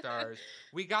All-Stars.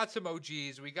 We got some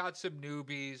OGs. We got some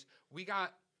newbies. We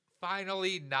got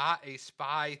finally not a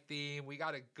spy theme. We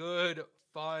got a good,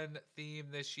 fun theme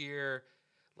this year.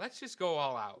 Let's just go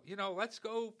all out. Let's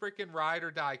go freaking ride or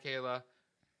die, Kayla,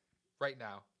 right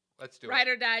now. Let's do it. Ride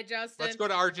or die, Justin. Let's go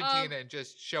to Argentina and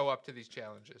just show up to these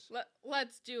challenges.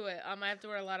 Let's do it. I have to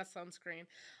wear a lot of sunscreen.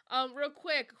 Real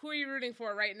quick, who are you rooting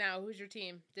for right now? Who's your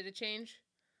team? Did it change?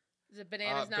 Is it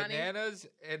Bananas, Nany? Bananas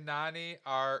and Nany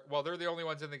they're the only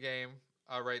ones in the game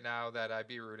right now that I'd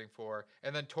be rooting for.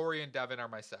 And then Tori and Devin are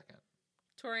my second.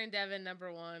 Tori and Devin,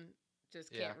 number 1.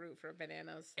 Just can't root for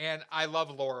Bananas. And I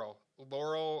love Laurel.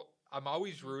 I'm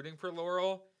always rooting for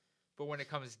Laurel, but when it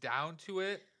comes down to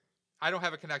it, I don't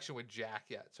have a connection with Jack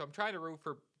yet. So I'm trying to root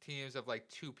for teams of like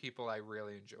 2 people I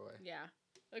really enjoy. Yeah,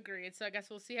 agreed. So I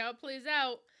guess we'll see how it plays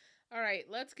out. All right,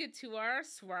 let's get to our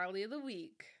Swarly of the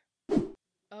Week.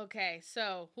 Okay,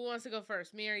 so who wants to go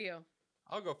first, me or you?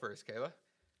 I'll go first, Kayla.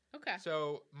 Okay.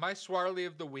 So my Swarly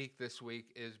of the Week this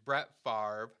week is Brett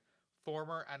Favre,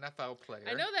 former NFL player.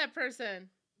 I know that person.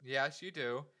 Yes, you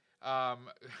do.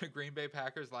 Green Bay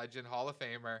Packers legend, Hall of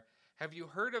Famer. Have you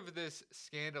heard of this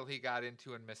scandal he got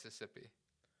into in Mississippi?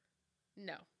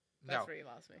 No. That's where you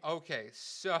lost me. Okay,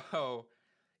 so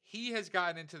he has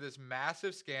gotten into this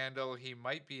massive scandal. He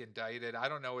might be indicted. I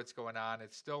don't know what's going on.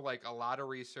 It's still like a lot of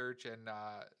research and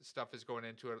stuff is going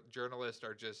into it. Journalists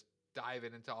are just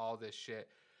diving into all this shit.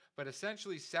 But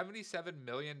essentially $77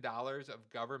 million of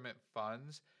government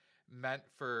funds meant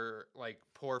for like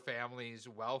poor families'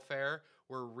 welfare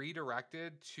were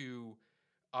redirected to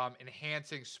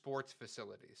enhancing sports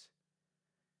facilities.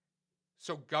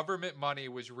 So government money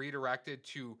was redirected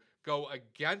to go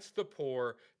against the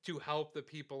poor to help the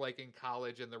people like in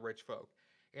college and the rich folk.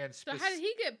 And so how did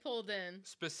he get pulled in?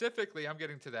 Specifically, I'm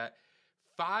getting to that.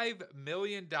 $5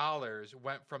 million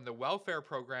went from the welfare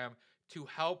program to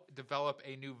help develop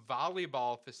a new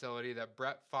volleyball facility that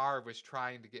Brett Favre was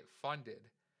trying to get funded.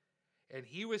 And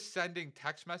he was sending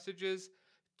text messages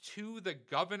to the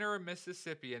governor of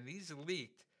Mississippi, and these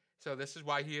leaked. So this is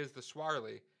why he is the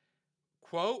Swarly.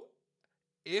 Quote,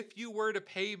 "If you were to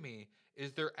pay me,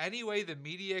 is there any way the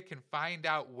media can find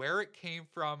out where it came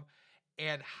from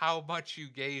and how much you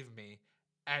gave me?"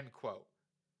 End quote.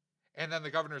 And then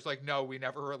the governor's like, "No, we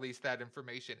never released that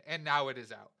information." And now it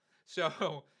is out.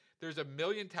 So there's a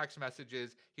million text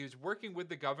messages. He was working with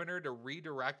the governor to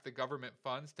redirect the government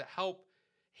funds to help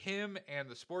him and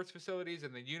the sports facilities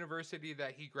and the university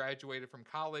that he graduated from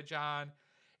college on.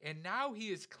 And now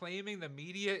he is claiming the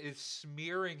media is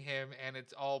smearing him and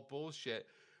it's all bullshit,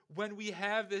 when we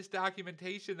have this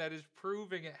documentation that is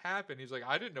proving it happened? He's like,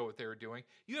 I didn't know what they were doing.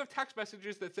 You have text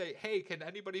messages that say, hey, can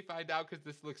anybody find out because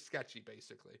this looks sketchy,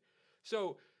 basically.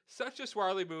 So such a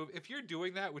Swarley move. If you're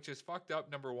doing that, which is fucked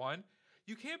up, number one,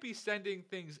 you can't be sending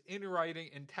things in writing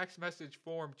in text message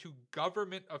form to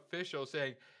government officials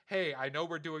saying, hey, I know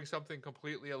we're doing something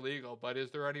completely illegal, but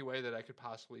is there any way that I could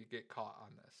possibly get caught on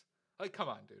this? Like, come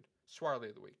on, dude. Swarley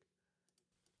of the week.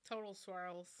 Total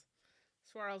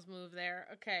Swirls move there.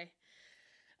 Okay.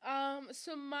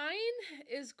 So mine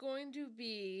is going to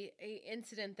be a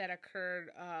incident that occurred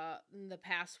in the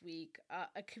past week.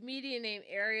 A comedian named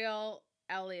Ariel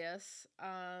Elias.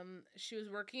 She was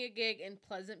working a gig in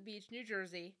Pleasant Beach, New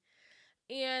Jersey.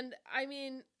 And I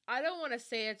mean, I don't want to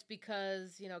say it's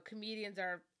because, you know, comedians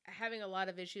are having a lot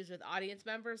of issues with audience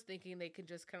members thinking they can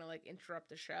just kind of like interrupt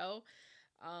the show.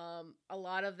 A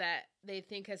lot of that they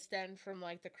think has stemmed from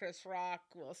like the Chris Rock,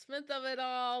 Will Smith of it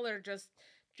all, or just,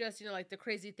 you know, like the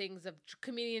crazy things of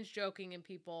comedians joking and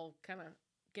people kind of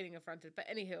getting affronted. But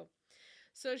anywho,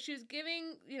 so she was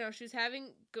giving, you know, she was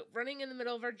running in the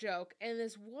middle of her joke, and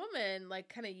this woman like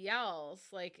kind of yells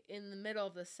like in the middle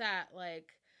of the set,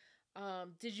 like,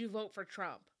 did you vote for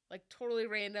Trump? Like totally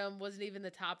random, wasn't even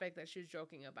the topic that she was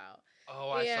joking about.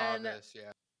 Oh, I saw this,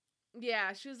 yeah.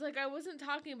 Yeah, she was like, I wasn't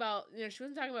talking about, you know, she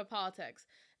wasn't talking about politics.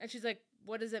 And she's like,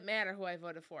 what does it matter who I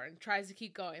voted for? And tries to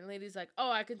keep going. And the lady's like, oh,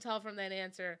 I can tell from that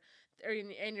answer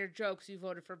and your jokes you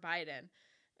voted for Biden.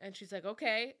 And she's like,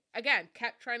 okay. Again,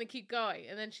 kept trying to keep going.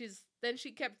 And then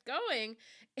she kept going.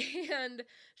 And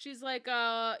she's like,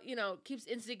 you know, keeps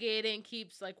instigating,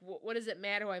 keeps like, what does it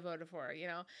matter who I voted for, you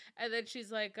know? And then she's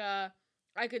like, I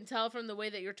can tell from the way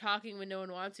that you're talking when no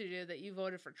one wants you to that you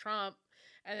voted for Trump.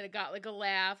 And then it got like a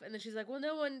laugh. And then she's like, well,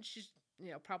 she's, you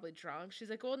know, probably drunk. She's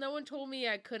like, well, no one told me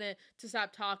I couldn't to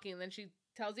stop talking. And then she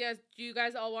tells you guys, do you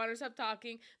guys all want her to stop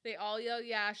talking? They all yell,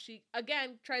 yeah. She,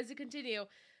 again, tries to continue.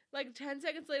 Like 10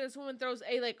 seconds later, this woman throws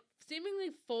a like seemingly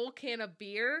full can of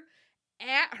beer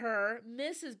at her,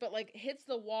 misses, but like hits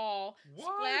the wall,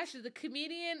 splashes. The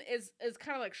comedian is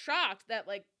kind of like shocked that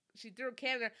like she threw a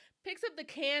can in there, picks up the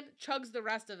can, chugs the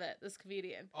rest of it, this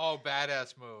comedian. Oh,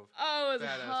 badass move. Oh, it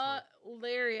was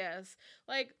hilarious.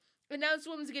 Like, and now this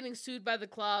woman's getting sued by the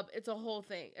club. It's a whole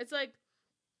thing. It's like,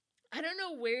 I don't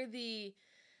know where these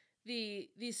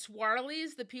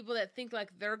Swarlies, the people that think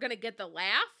like they're gonna get the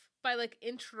laugh by like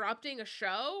interrupting a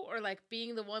show or like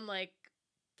being the one like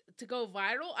to go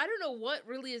viral. I don't know what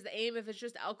really is the aim, if it's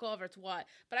just alcohol or it's what.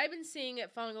 But I've been seeing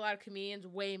it following a lot of comedians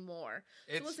way more.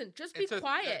 So listen, just be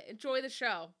quiet. Enjoy the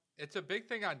show. It's a big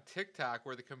thing on TikTok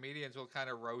where the comedians will kind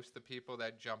of roast the people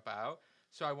that jump out.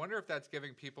 So I wonder if that's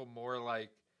giving people more like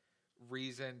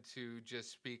reason to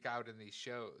just speak out in these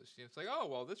shows. It's like, oh,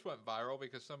 well, this went viral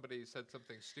because somebody said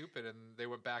something stupid and they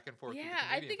went back and forth with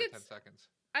the comedian for 10 seconds.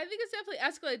 I think it's definitely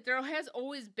escalated. There has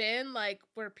always been like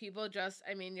where people just,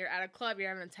 I mean, you're at a club, you're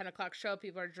having a 10 o'clock show,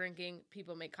 people are drinking,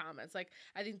 people make comments. Like,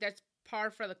 I think that's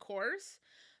par for the course,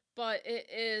 but it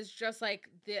is just like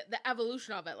the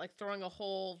evolution of it, like throwing a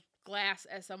whole glass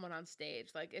at someone on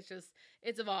stage. Like, it's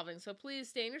evolving. So please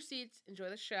stay in your seats, enjoy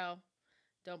the show.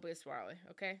 Don't be a Swarley,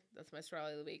 okay? That's my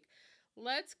Swarley of the week.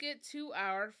 Let's get to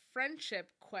our friendship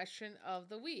question of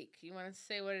the week. You want to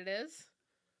say what it is?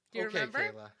 Do you remember?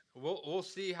 Kayla. We'll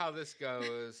see how this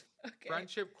goes. Okay.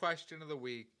 Friendship question of the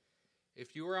week.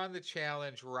 If you were on the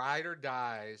challenge, ride or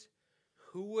dies,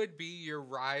 who would be your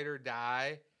ride or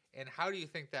die, and how do you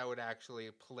think that would actually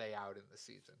play out in the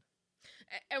season?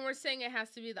 And we're saying it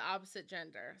has to be the opposite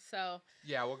gender. So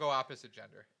yeah, we'll go opposite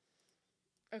gender.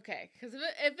 Okay, because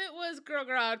if it was girl,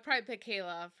 I'd probably pick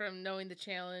Kayla from knowing the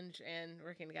challenge and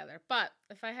working together. But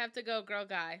if I have to go girl,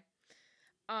 guy,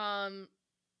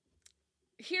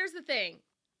 here's the thing.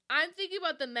 I'm thinking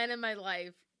about the men in my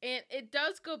life, and it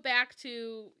does go back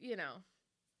to, you know.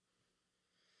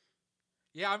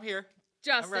 Yeah, I'm here.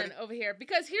 Justin over here.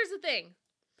 Because here's the thing.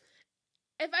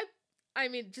 I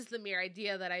mean, just the mere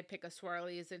idea that I pick a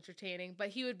Swarley is entertaining, but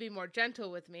he would be more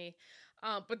gentle with me.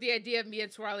 But the idea of me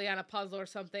and Swarley on a puzzle or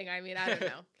something, I mean, I don't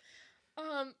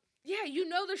know. Yeah, you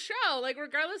know the show. Like,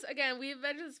 regardless, again, we've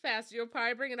mentioned this past, you'll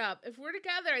probably bring it up. If we're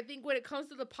together, I think when it comes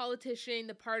to the politician,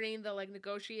 the partying, the, like,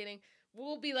 negotiating,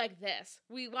 we'll be like this.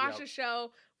 We watch a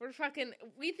show,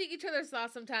 we think each other's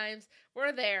thoughts sometimes.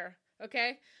 We're there,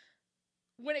 okay?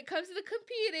 When it comes to the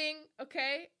competing,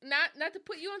 okay, not to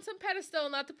put you on some pedestal,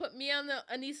 not to put me on the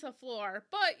Anissa floor,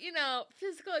 but, you know,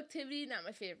 physical activity, not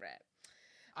my favorite.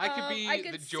 I could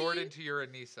be the Jordan to your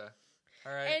Anissa.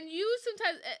 All right. And you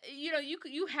sometimes,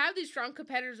 you have these strong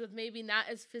competitors with maybe not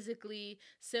as physically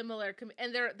similar,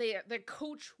 and they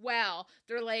coach well.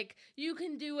 They're like, you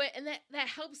can do it, and that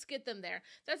helps get them there.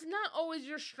 That's not always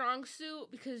your strong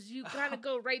suit because you gotta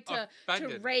go right to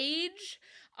rage.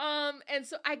 And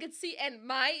so I could see, and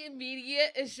my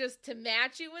immediate is just to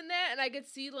match you in that, and I could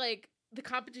see like the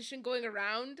competition going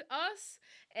around us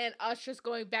and us just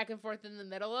going back and forth in the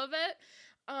middle of it.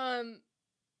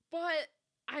 But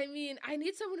I mean, I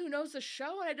need someone who knows the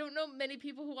show, and I don't know many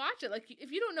people who watch it. Like,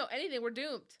 if you don't know anything, we're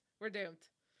doomed. We're doomed.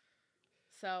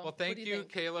 So, well, thank you,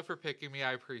 Kayla, for picking me.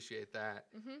 I appreciate that.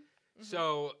 Mm-hmm.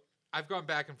 So, I've gone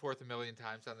back and forth a million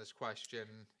times on this question,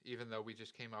 even though we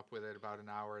just came up with it about an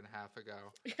hour and a half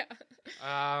ago.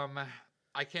 Yeah.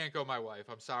 I can't go my wife.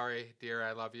 I'm sorry, dear.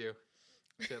 I love you.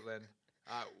 Chitlin.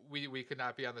 We could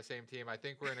not be on the same team. I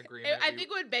think we're in agreement. I think it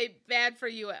would be bad for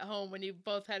you at home when you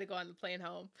both had to go on the plane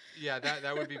home. Yeah,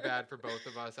 that would be bad for both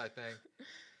of us, I think.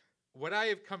 What I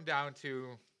have come down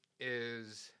to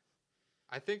is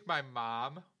I think my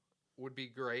mom would be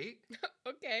great.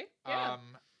 Okay. Yeah.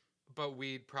 But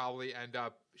we'd probably end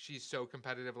up, she's so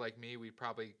competitive like me, we'd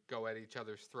probably go at each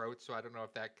other's throats. So I don't know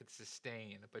if that could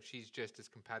sustain, but she's just as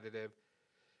competitive.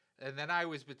 And then I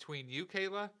was between you,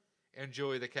 Kayla, and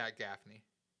Julie the Cat Gaffney.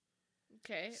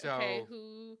 Okay. So, okay.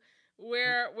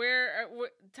 Where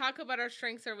talk about our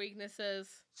strengths or weaknesses.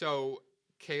 So,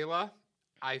 Kayla,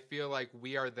 I feel like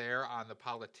we are there on the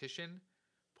politician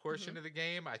portion of the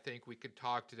game. I think we could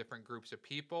talk to different groups of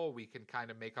people. We can kind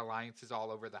of make alliances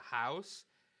all over the house.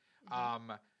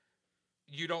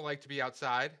 You don't like to be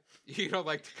outside. You don't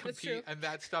like to compete and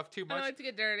that stuff too much. I don't like to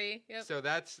get dirty. Yep. So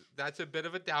that's a bit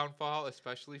of a downfall,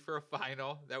 especially for a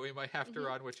final that we might have to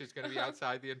run, which is going to be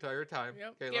outside the entire time.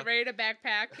 Yep. Get ready to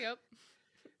backpack. Yep.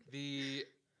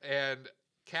 And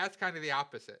Kat's kind of the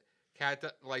opposite. Kat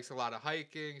likes a lot of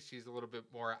hiking. She's a little bit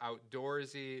more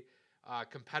outdoorsy.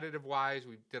 Competitive wise,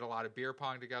 we did a lot of beer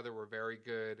pong together. We're very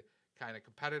good kind of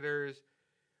competitors.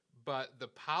 But the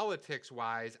politics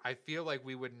wise, I feel like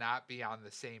we would not be on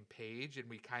the same page and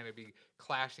we kind of be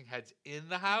clashing heads in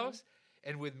the house.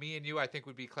 And with me and you, I think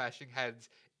we'd be clashing heads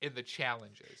in the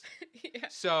challenges. Yeah.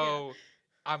 So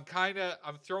I'm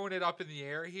throwing it up in the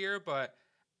air here, but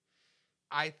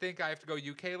I think I have to go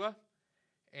you, Kayla.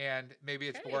 And maybe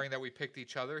it's boring that we picked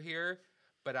each other here,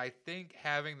 but I think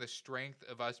having the strength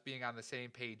of us being on the same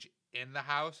page in the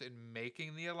house and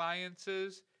making the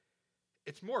alliances,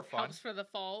 it's more fun. Helps for the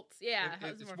faults. Yeah.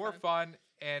 It's more fun,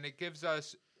 and it gives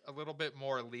us a little bit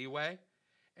more leeway.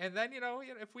 And then,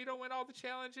 if we don't win all the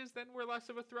challenges, then we're less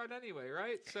of a threat anyway,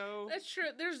 right? So that's true.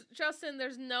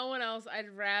 There's no one else I'd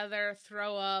rather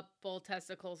throw up bull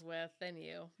testicles with than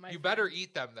you. You better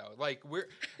eat them though. Like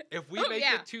if we make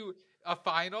it to a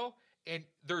final and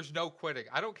there's no quitting.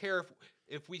 I don't care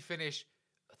if we finish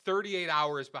 38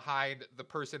 hours behind the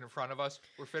person in front of us,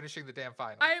 we're finishing the damn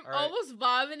final. I'm almost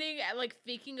vomiting at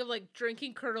thinking of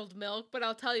drinking curdled milk, but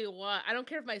I'll tell you what, I don't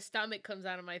care if my stomach comes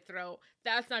out of my throat.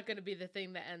 That's not going to be the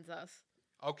thing that ends us.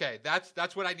 Okay,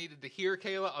 that's what I needed to hear,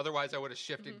 Kayla. Otherwise, I would have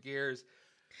shifted gears.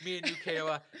 Me and you,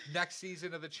 Kayla, next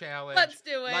season of the challenge. Let's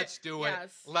do it.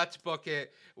 Yes. Let's book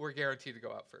it. We're guaranteed to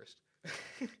go out first.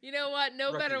 You know what?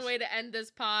 No better way to end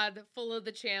this pod full of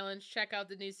the challenge. Check out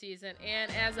the new season.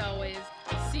 And as always,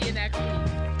 see you next week.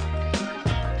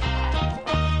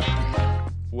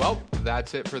 Well,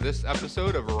 that's it for this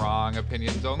episode of Wrong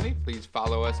Opinions Only. Please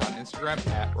follow us on Instagram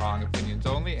at Wrong Opinions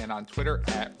Only and on Twitter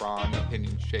at Wrong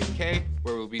Opinions JK,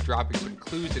 where we'll be dropping some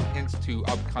clues and hints to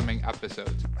upcoming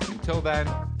episodes. Until then,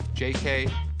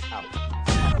 JK out.